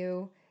knowing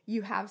you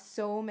have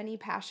so many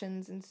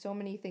passions and so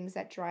many things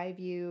that drive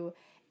you.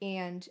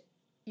 And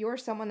you're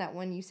someone that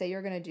when you say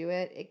you're going to do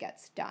it, it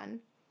gets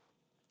done.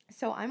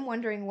 So I'm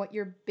wondering what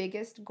your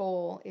biggest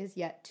goal is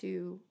yet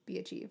to be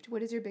achieved.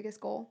 What is your biggest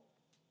goal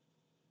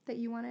that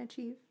you want to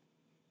achieve?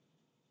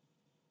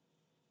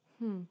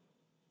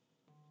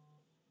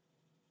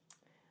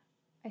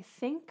 I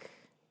think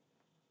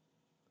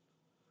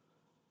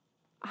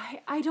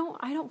I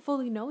don't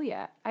fully know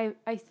yet.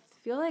 I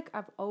feel like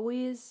I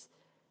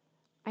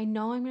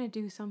know I'm going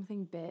to do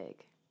something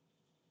big.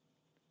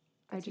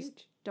 That's I just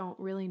huge. Don't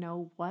really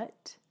know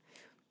what.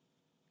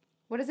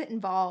 What does it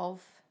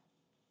involve?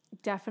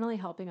 Definitely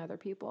helping other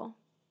people.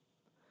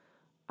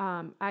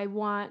 I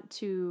want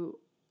to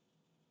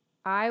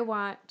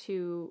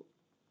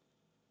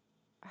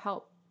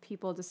help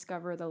people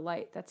discover the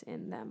light that's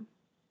in them.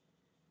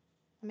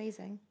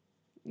 Amazing.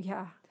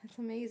 Yeah. That's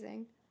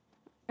amazing.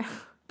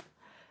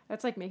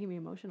 That's like making me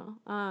emotional.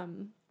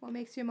 What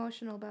makes you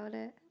emotional about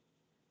it?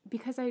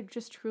 Because I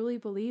just truly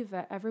believe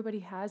that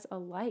everybody has a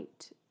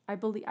light. I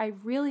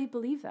really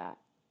believe that.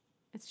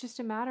 It's just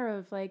a matter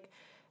of like,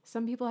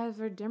 some people have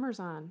their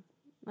dimmers on,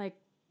 like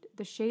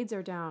the shades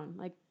are down,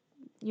 like,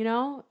 you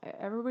know,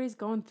 everybody's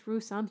going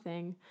through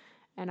something,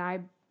 and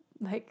I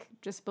like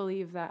just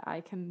believe that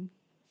I can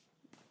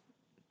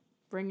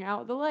bring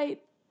out the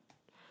light.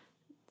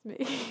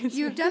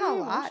 You've done a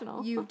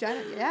lot. You've done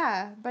it,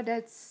 yeah, but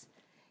it's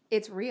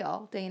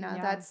real, Dana.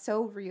 Yeah. That's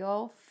so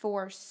real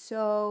for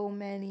so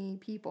many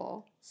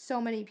people.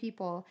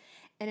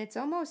 And it's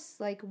almost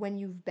like when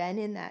you've been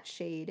in that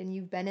shade and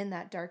you've been in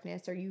that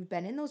darkness, or you've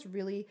been in those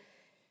really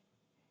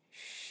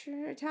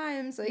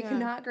times, like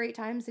not great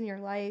times in your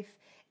life,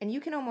 and you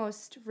can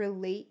almost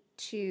relate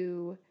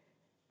to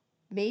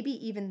maybe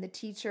even the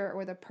teacher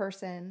or the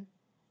person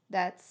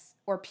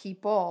or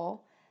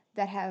people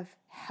that have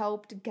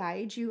helped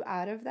guide you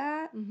out of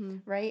that,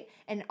 right?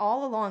 And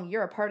all along,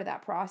 you're a part of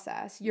that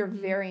process. You're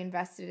very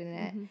invested in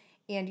it,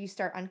 and you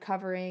start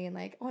uncovering and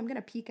like, oh, I'm going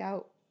to peek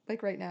out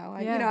like right now.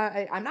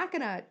 Yeah. I'm not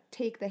going to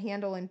take the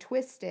handle and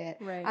twist it.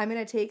 Right. I'm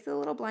going to take the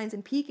little blinds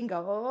and peek and go,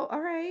 oh, all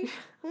right.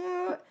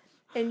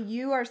 And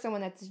you are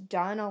someone that's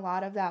done a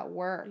lot of that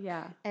work.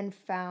 Yeah. And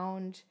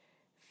found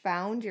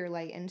your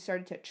light and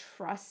started to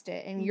trust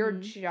it. And you're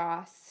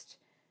just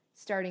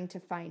starting to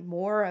find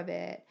more of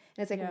it.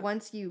 And it's like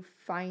once you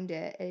find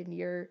it and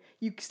you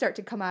start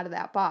to come out of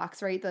that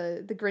box, right?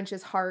 The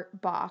Grinch's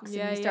heart box.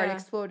 And you start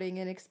exploding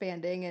and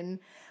expanding. And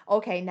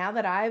okay, now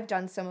that I've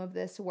done some of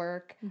this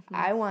work,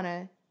 I want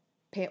to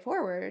pay it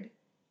forward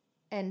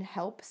and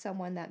help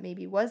someone that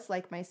maybe was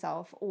like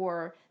myself,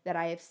 or that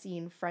I have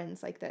seen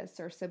friends like this,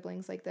 or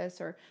siblings like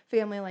this, or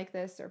family like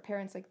this, or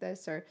parents like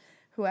this, or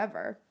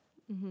whoever.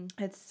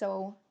 It's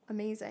so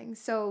amazing.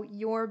 So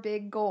your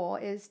big goal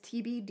is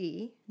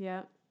TBD.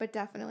 Yeah. But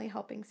definitely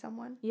helping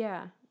someone.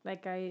 Yeah.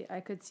 Like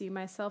I could see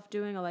myself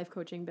doing a life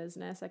coaching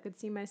business. I could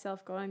see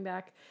myself going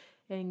back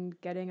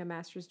and getting a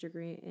master's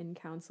degree in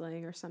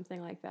counseling or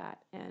something like that.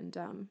 And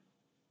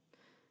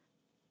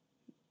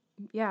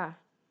yeah,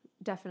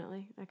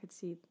 definitely. I could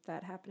see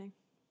that happening.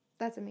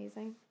 That's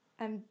amazing.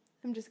 I'm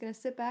just going to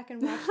sit back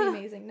and watch the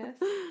amazingness.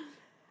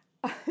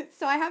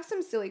 So I have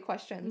some silly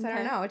questions. Okay. I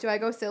don't know. Do I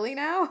go silly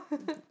now?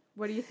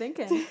 What are you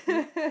thinking?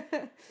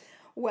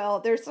 Well,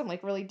 there's some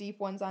like really deep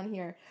ones on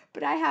here,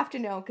 but I have to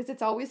know because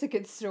it's always a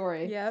good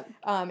story. Yep.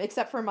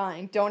 Except for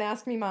mine. Don't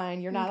ask me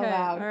mine. You're not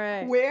allowed. All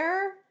right.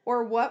 Where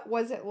or what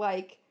was it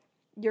like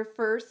your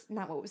first,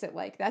 not what was it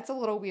like? That's a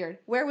little weird.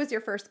 Where was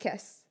your first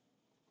kiss?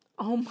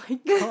 Oh my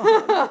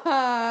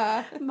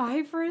God.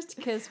 My first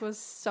kiss was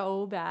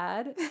so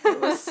bad.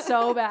 It was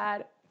so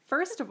bad.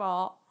 First of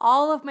all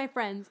of my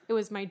friends, it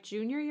was my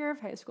junior year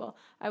of high school.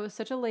 I was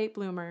such a late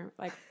bloomer.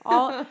 Like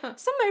some of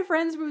my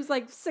friends was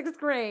like 6th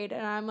grade,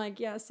 and I'm like,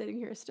 yeah, sitting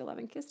here still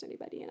haven't kissed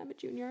anybody, and I'm a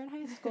junior in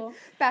high school.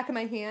 Back of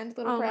my hand,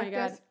 little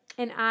practice.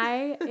 Oh my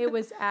God. And it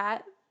was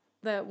at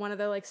one of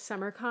the like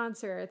summer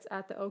concerts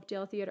at the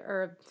Oakdale Theater,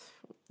 or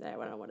I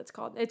don't know what it's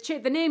called.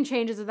 The name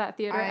changes of that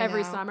theater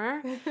every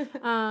summer. It's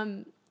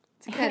a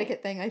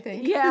Connecticut thing, I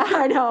think. Yeah,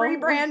 I know.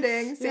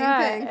 Rebranding,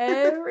 same thing.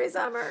 Every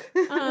summer.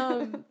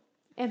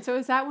 And so it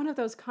was at one of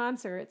those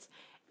concerts,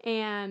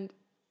 and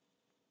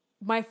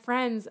my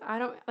friends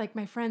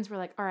were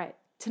like, all right,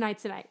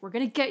 tonight's the night. We're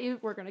going to get you.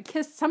 We're going to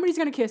kiss. Somebody's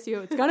going to kiss you.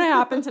 It's going to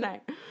happen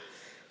tonight.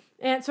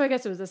 And so I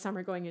guess it was the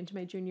summer going into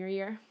my junior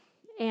year.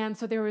 And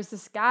so there was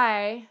this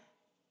guy,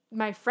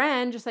 my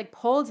friend just like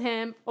pulled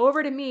him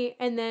over to me,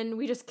 and then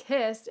we just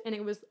kissed, and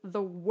it was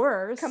the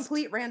worst.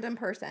 Complete random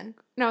person.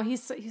 No,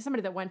 he's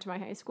somebody that went to my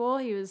high school.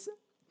 He was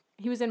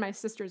in my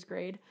sister's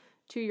grade,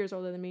 2 years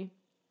older than me.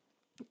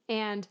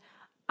 And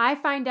I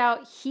find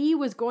out he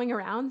was going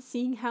around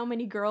seeing how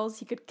many girls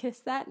he could kiss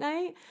that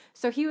night.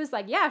 So he was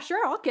like, yeah,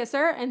 sure, I'll kiss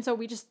her. And so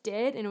we just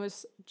did, and it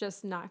was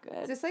just not good.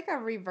 Is this like a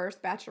reverse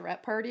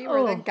bachelorette party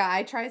where the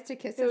guy tries to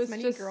kiss as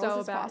many girls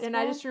as possible? And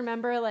I just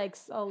remember like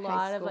a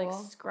lot of like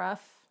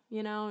scruff,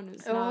 and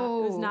it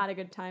was not a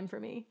good time for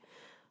me.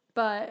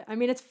 But I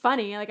mean, it's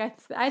funny. Like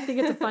I think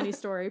it's a funny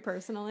story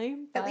personally.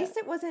 At least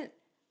it wasn't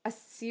a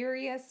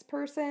serious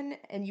person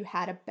and you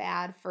had a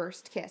bad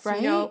first kiss.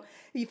 Right?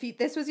 If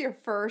this was your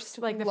first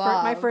like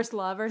my first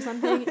love or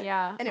something.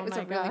 Yeah. And it was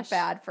a really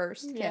bad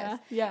first kiss.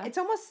 Yeah.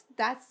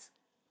 That's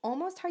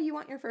almost how you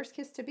want your first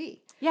kiss to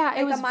be. Yeah.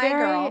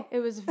 Like it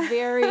was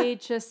very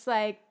just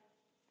like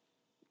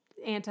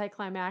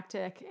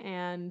anticlimactic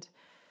and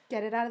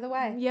get it out of the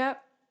way.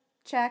 Yep.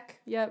 Check.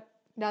 Yep.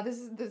 Now this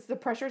is the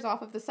pressure's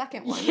off of the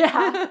second one.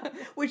 Yeah.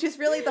 Which is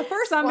really the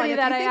first Somebody one.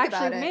 that I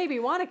actually maybe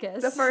want to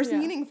kiss. The first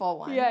meaningful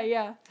one.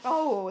 Yeah.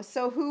 Oh,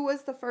 so who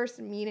was the first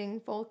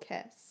meaningful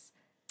kiss?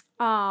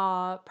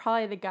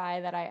 Probably the guy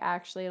that I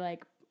actually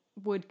like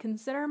would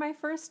consider my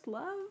first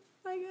love,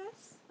 I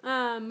guess.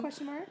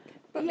 Question mark?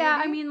 But yeah,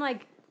 maybe? I mean,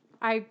 like,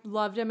 I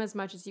loved him as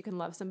much as you can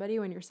love somebody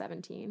when you're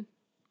 17,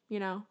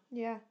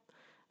 Yeah.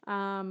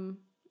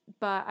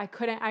 But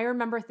I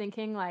remember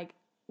thinking like,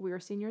 we were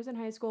seniors in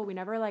high school. We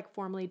never like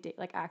formally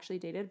actually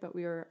dated, but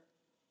we were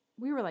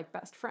like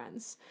best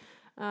friends.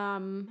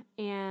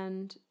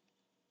 And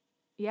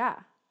yeah,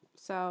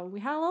 so we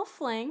had a little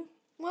fling.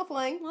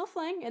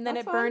 And then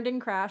it burned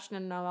and crashed,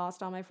 and I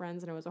lost all my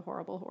friends, and it was a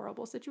horrible,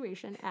 horrible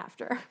situation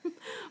after.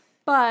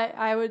 But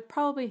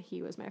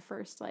he was my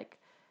first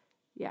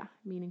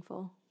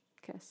meaningful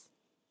kiss.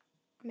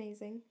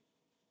 Amazing.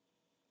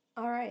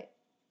 All right.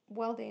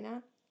 Well,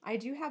 Dana, I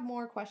do have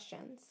more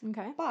questions.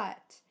 Okay.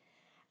 But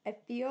I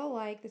feel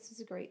like this is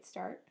a great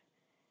start.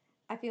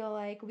 I feel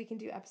like we can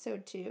do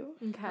episode 2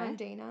 on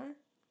Dana.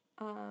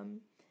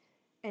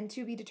 And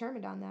to be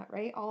determined on that,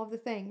 right? All of the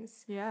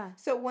things. Yeah.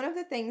 So one of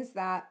the things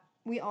that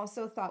we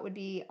also thought would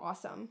be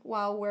awesome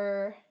while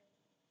we're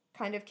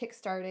kind of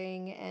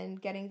kickstarting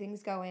and getting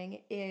things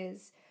going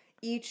is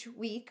each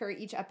week or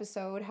each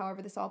episode,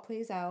 however this all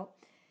plays out,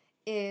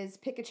 is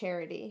pick a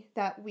charity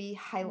that we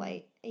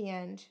highlight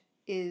and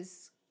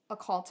is a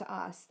call to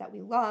us that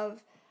we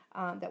love,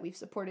 that we've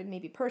supported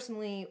maybe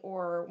personally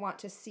or want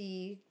to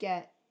see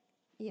get,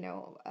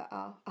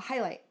 a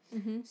highlight.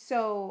 Mm-hmm.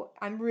 So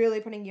I'm really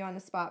putting you on the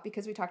spot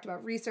because we talked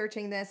about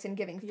researching this and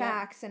giving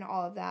facts and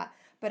all of that.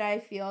 But I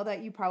feel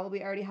that you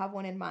probably already have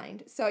one in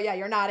mind. So yeah,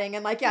 you're nodding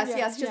and like,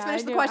 yes, just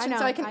finish the question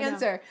so I can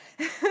answer.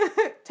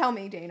 Tell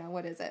me, Dana,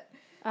 what is it?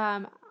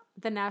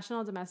 The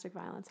National Domestic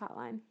Violence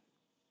Hotline.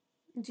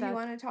 Do you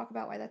want to talk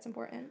about why that's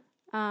important?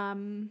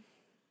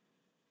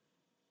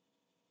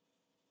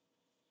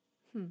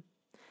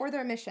 Or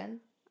their mission?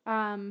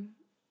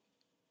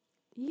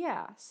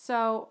 Yeah.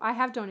 So I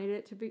have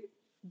donated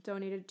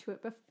to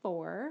it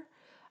before.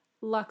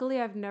 Luckily,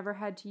 I've never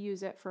had to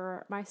use it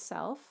for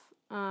myself.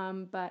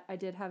 But I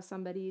did have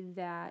somebody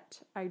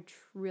that I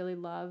really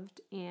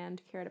loved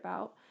and cared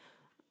about.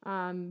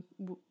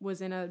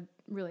 Was in a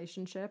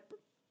relationship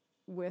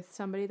with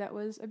somebody that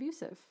was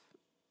abusive.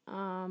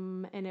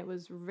 And it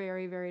was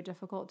very, very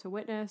difficult to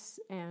witness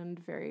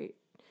and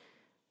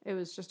it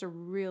was just a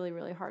really,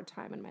 really hard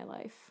time in my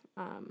life.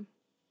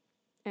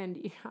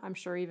 And I'm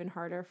sure even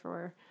harder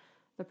for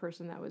the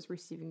person that was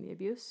receiving the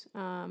abuse.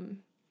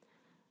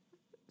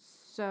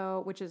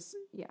 So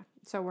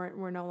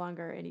we're no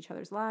longer in each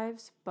other's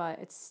lives, but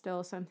it's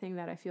still something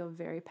that I feel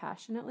very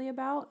passionately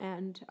about.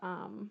 And,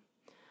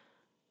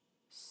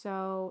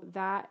 so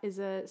that is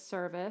a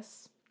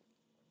service.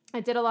 I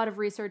did a lot of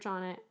research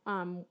on it.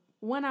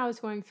 When I was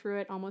going through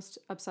it almost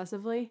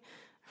obsessively,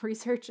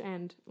 research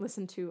and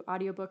listen to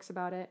audiobooks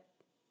about it,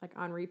 like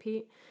on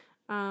repeat.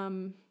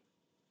 And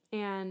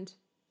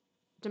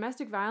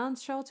domestic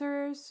violence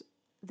shelters,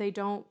 they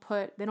don't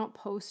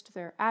post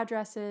their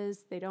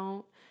addresses. They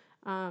don't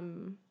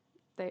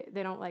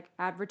like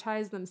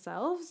advertise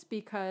themselves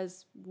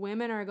because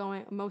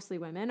mostly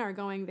women are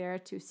going there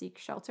to seek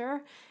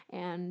shelter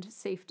and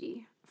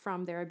safety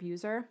from their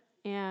abuser,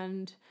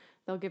 and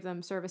they'll give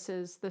them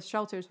services. The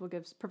shelters will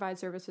provide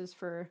services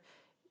for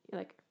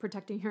like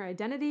protecting your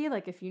identity.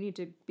 Like if you need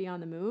to be on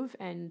the move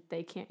and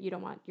you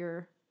don't want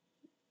your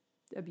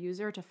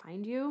abuser to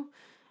find you,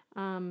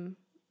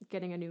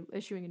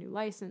 issuing a new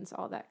license,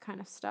 all that kind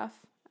of stuff.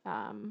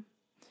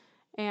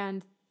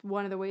 And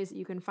one of the ways that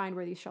you can find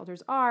where these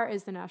shelters are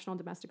is the National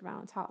Domestic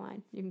Violence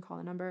Hotline. You can call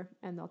the number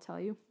and they'll tell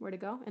you where to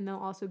go, and they'll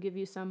also give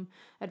you some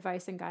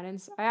advice and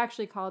guidance. I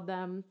actually called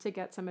them to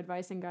get some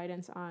advice and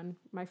guidance on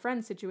my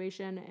friend's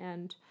situation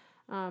and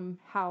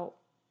how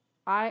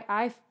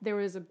there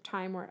was a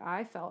time where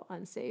I felt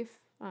unsafe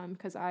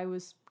because I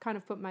was kind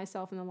of put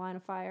myself in the line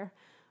of fire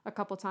a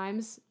couple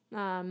times.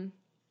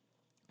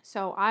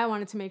 So I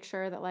wanted to make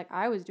sure that like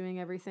I was doing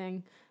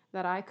everything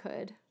that I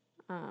could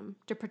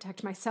to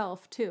protect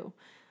myself too.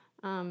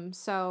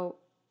 So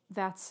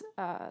that's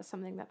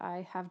something that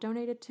I have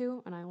donated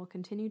to and I will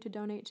continue to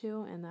donate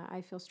to, and that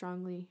I feel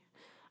strongly.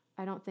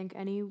 I don't think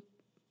any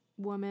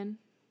woman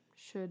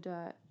should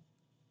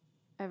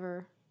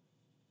ever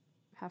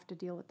have to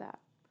deal with that.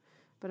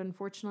 But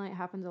unfortunately, it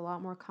happens a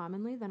lot more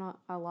commonly than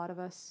a lot of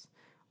us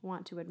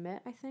want to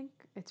admit, I think.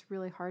 It's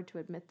really hard to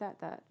admit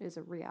that is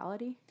a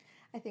reality.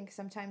 I think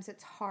sometimes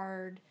it's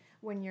hard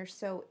when you're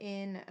so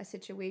in a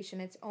situation.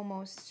 It's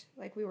almost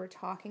like we were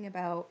talking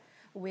about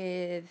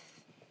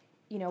with,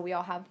 we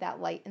all have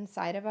that light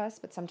inside of us,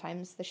 but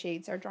sometimes the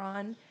shades are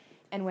drawn.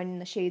 And when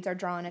the shades are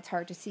drawn, it's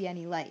hard to see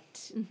any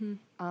light.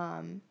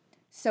 Mm-hmm.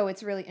 So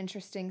it's really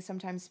interesting.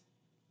 Sometimes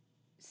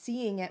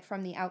seeing it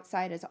from the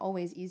outside is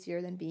always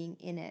easier than being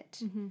in it.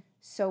 Mm-hmm.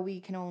 So we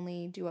can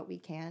only do what we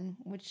can,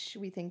 which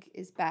we think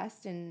is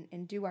best,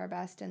 and do our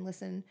best and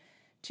listen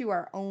to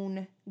our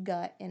own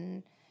gut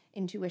and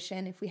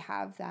intuition if we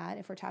have that,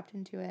 if we're tapped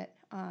into it,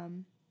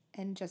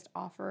 and just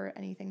offer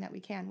anything that we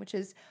can, which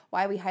is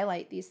why we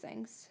highlight these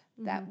things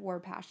that we're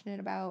passionate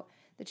about,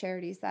 the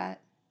charities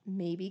that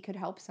maybe could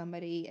help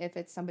somebody, if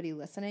it's somebody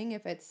listening,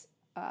 if it's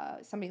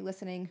somebody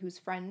listening whose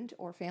friend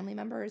or family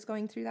member is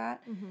going through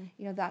that.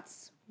 Mm-hmm.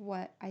 That's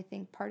what I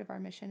think part of our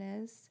mission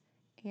is,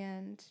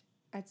 and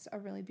it's a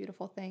really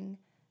beautiful thing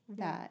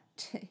that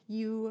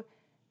you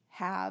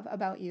have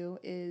about you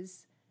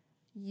is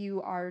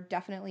you are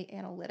definitely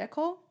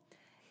analytical,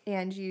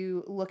 and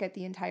you look at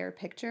the entire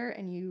picture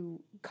and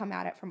you come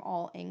at it from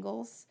all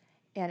angles,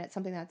 and it's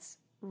something that's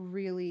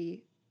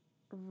really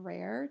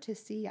rare to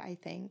see, I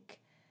think,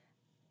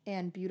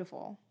 and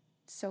beautiful.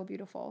 So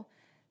beautiful.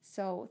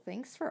 So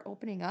thanks for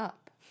opening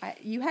up.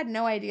 You had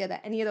no idea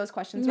that any of those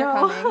questions were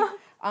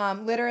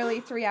coming. Literally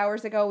 3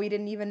 hours ago, we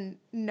didn't even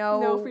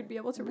know if we'd be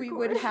able to record.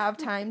 We would have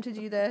time to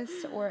do this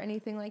or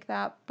anything like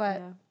that.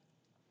 But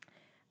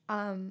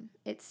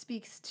it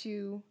speaks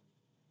to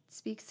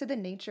the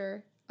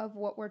nature of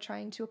what we're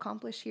trying to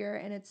accomplish here,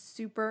 and it's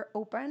super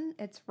open.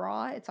 It's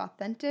raw. It's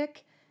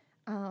authentic.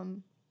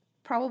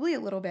 Probably a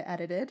little bit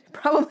edited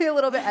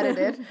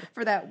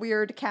for that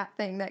weird cat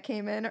thing that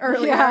came in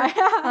earlier,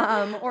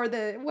 or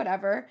the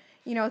whatever,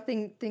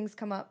 things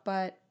come up,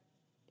 but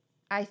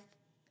I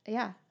don't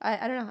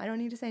know. I don't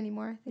need to say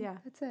anymore. I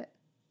think that's it.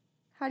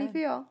 How do you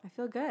feel? I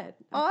feel good.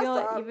 Awesome.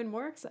 I feel even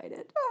more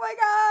excited. Oh my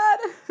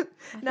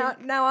God.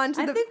 Now on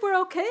to I think we're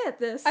okay at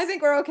this. I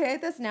think we're okay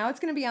at this. Now it's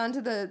going to be on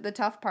to the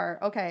tough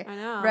part. Okay. I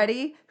know.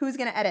 Ready? Who's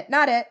going to edit?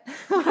 Not it.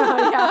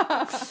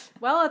 Yeah.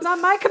 Well, it's on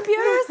my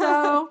computer,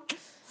 so.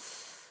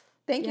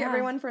 Thank you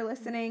everyone for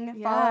listening.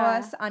 Yeah. Follow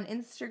us on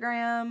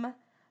Instagram,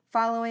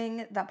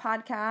 following the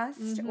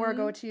podcast, or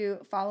go to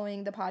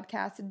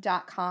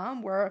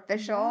followingthepodcast.com. We're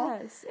official.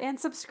 Yes. And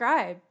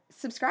subscribe.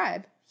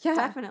 Subscribe. Yeah.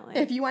 Definitely.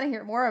 If you want to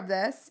hear more of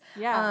this.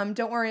 Yeah.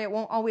 Don't worry, it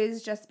won't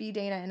always just be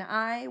Dana and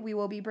I. We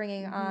will be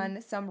bringing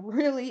on some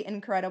really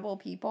incredible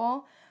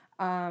people.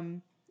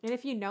 And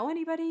if you know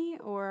anybody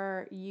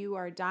or you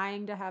are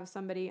dying to have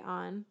somebody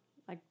on,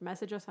 like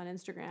message us on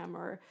Instagram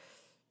or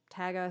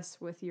tag us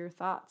with your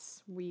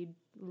thoughts. We'd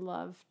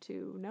love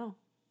to know.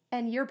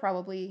 And you're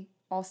probably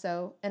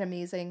also an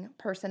amazing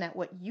person at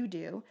what you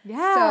do.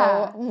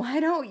 Yeah. So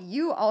why don't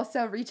you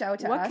also reach out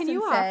to what us can and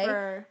you say,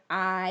 offer?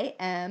 I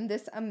am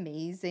this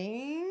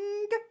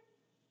amazing,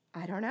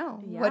 I don't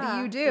know. Yeah. What do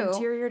you do?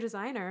 Interior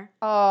designer.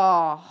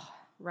 Oh,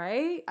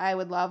 right? I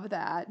would love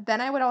that.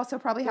 Then I would also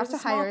probably have to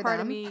hire part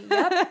them. of me,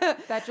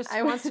 yep, that just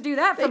wants to do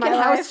that for they my can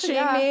life. house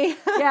shame me.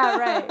 Yeah,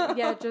 right.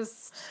 Yeah,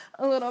 just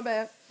a little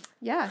bit.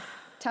 Yeah.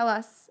 Tell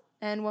us,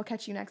 and we'll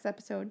catch you next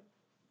episode.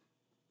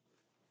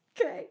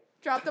 Okay.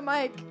 Drop the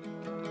mic.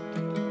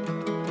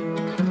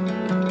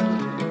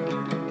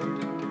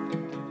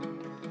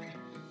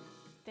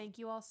 Thank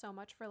you all so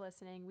much for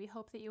listening. We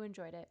hope that you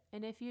enjoyed it.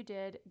 And if you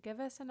did, give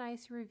us a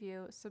nice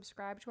review,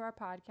 subscribe to our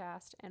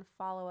podcast, and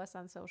follow us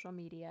on social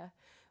media.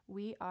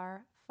 We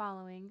are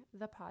following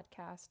the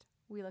podcast.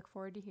 We look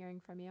forward to hearing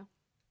from you.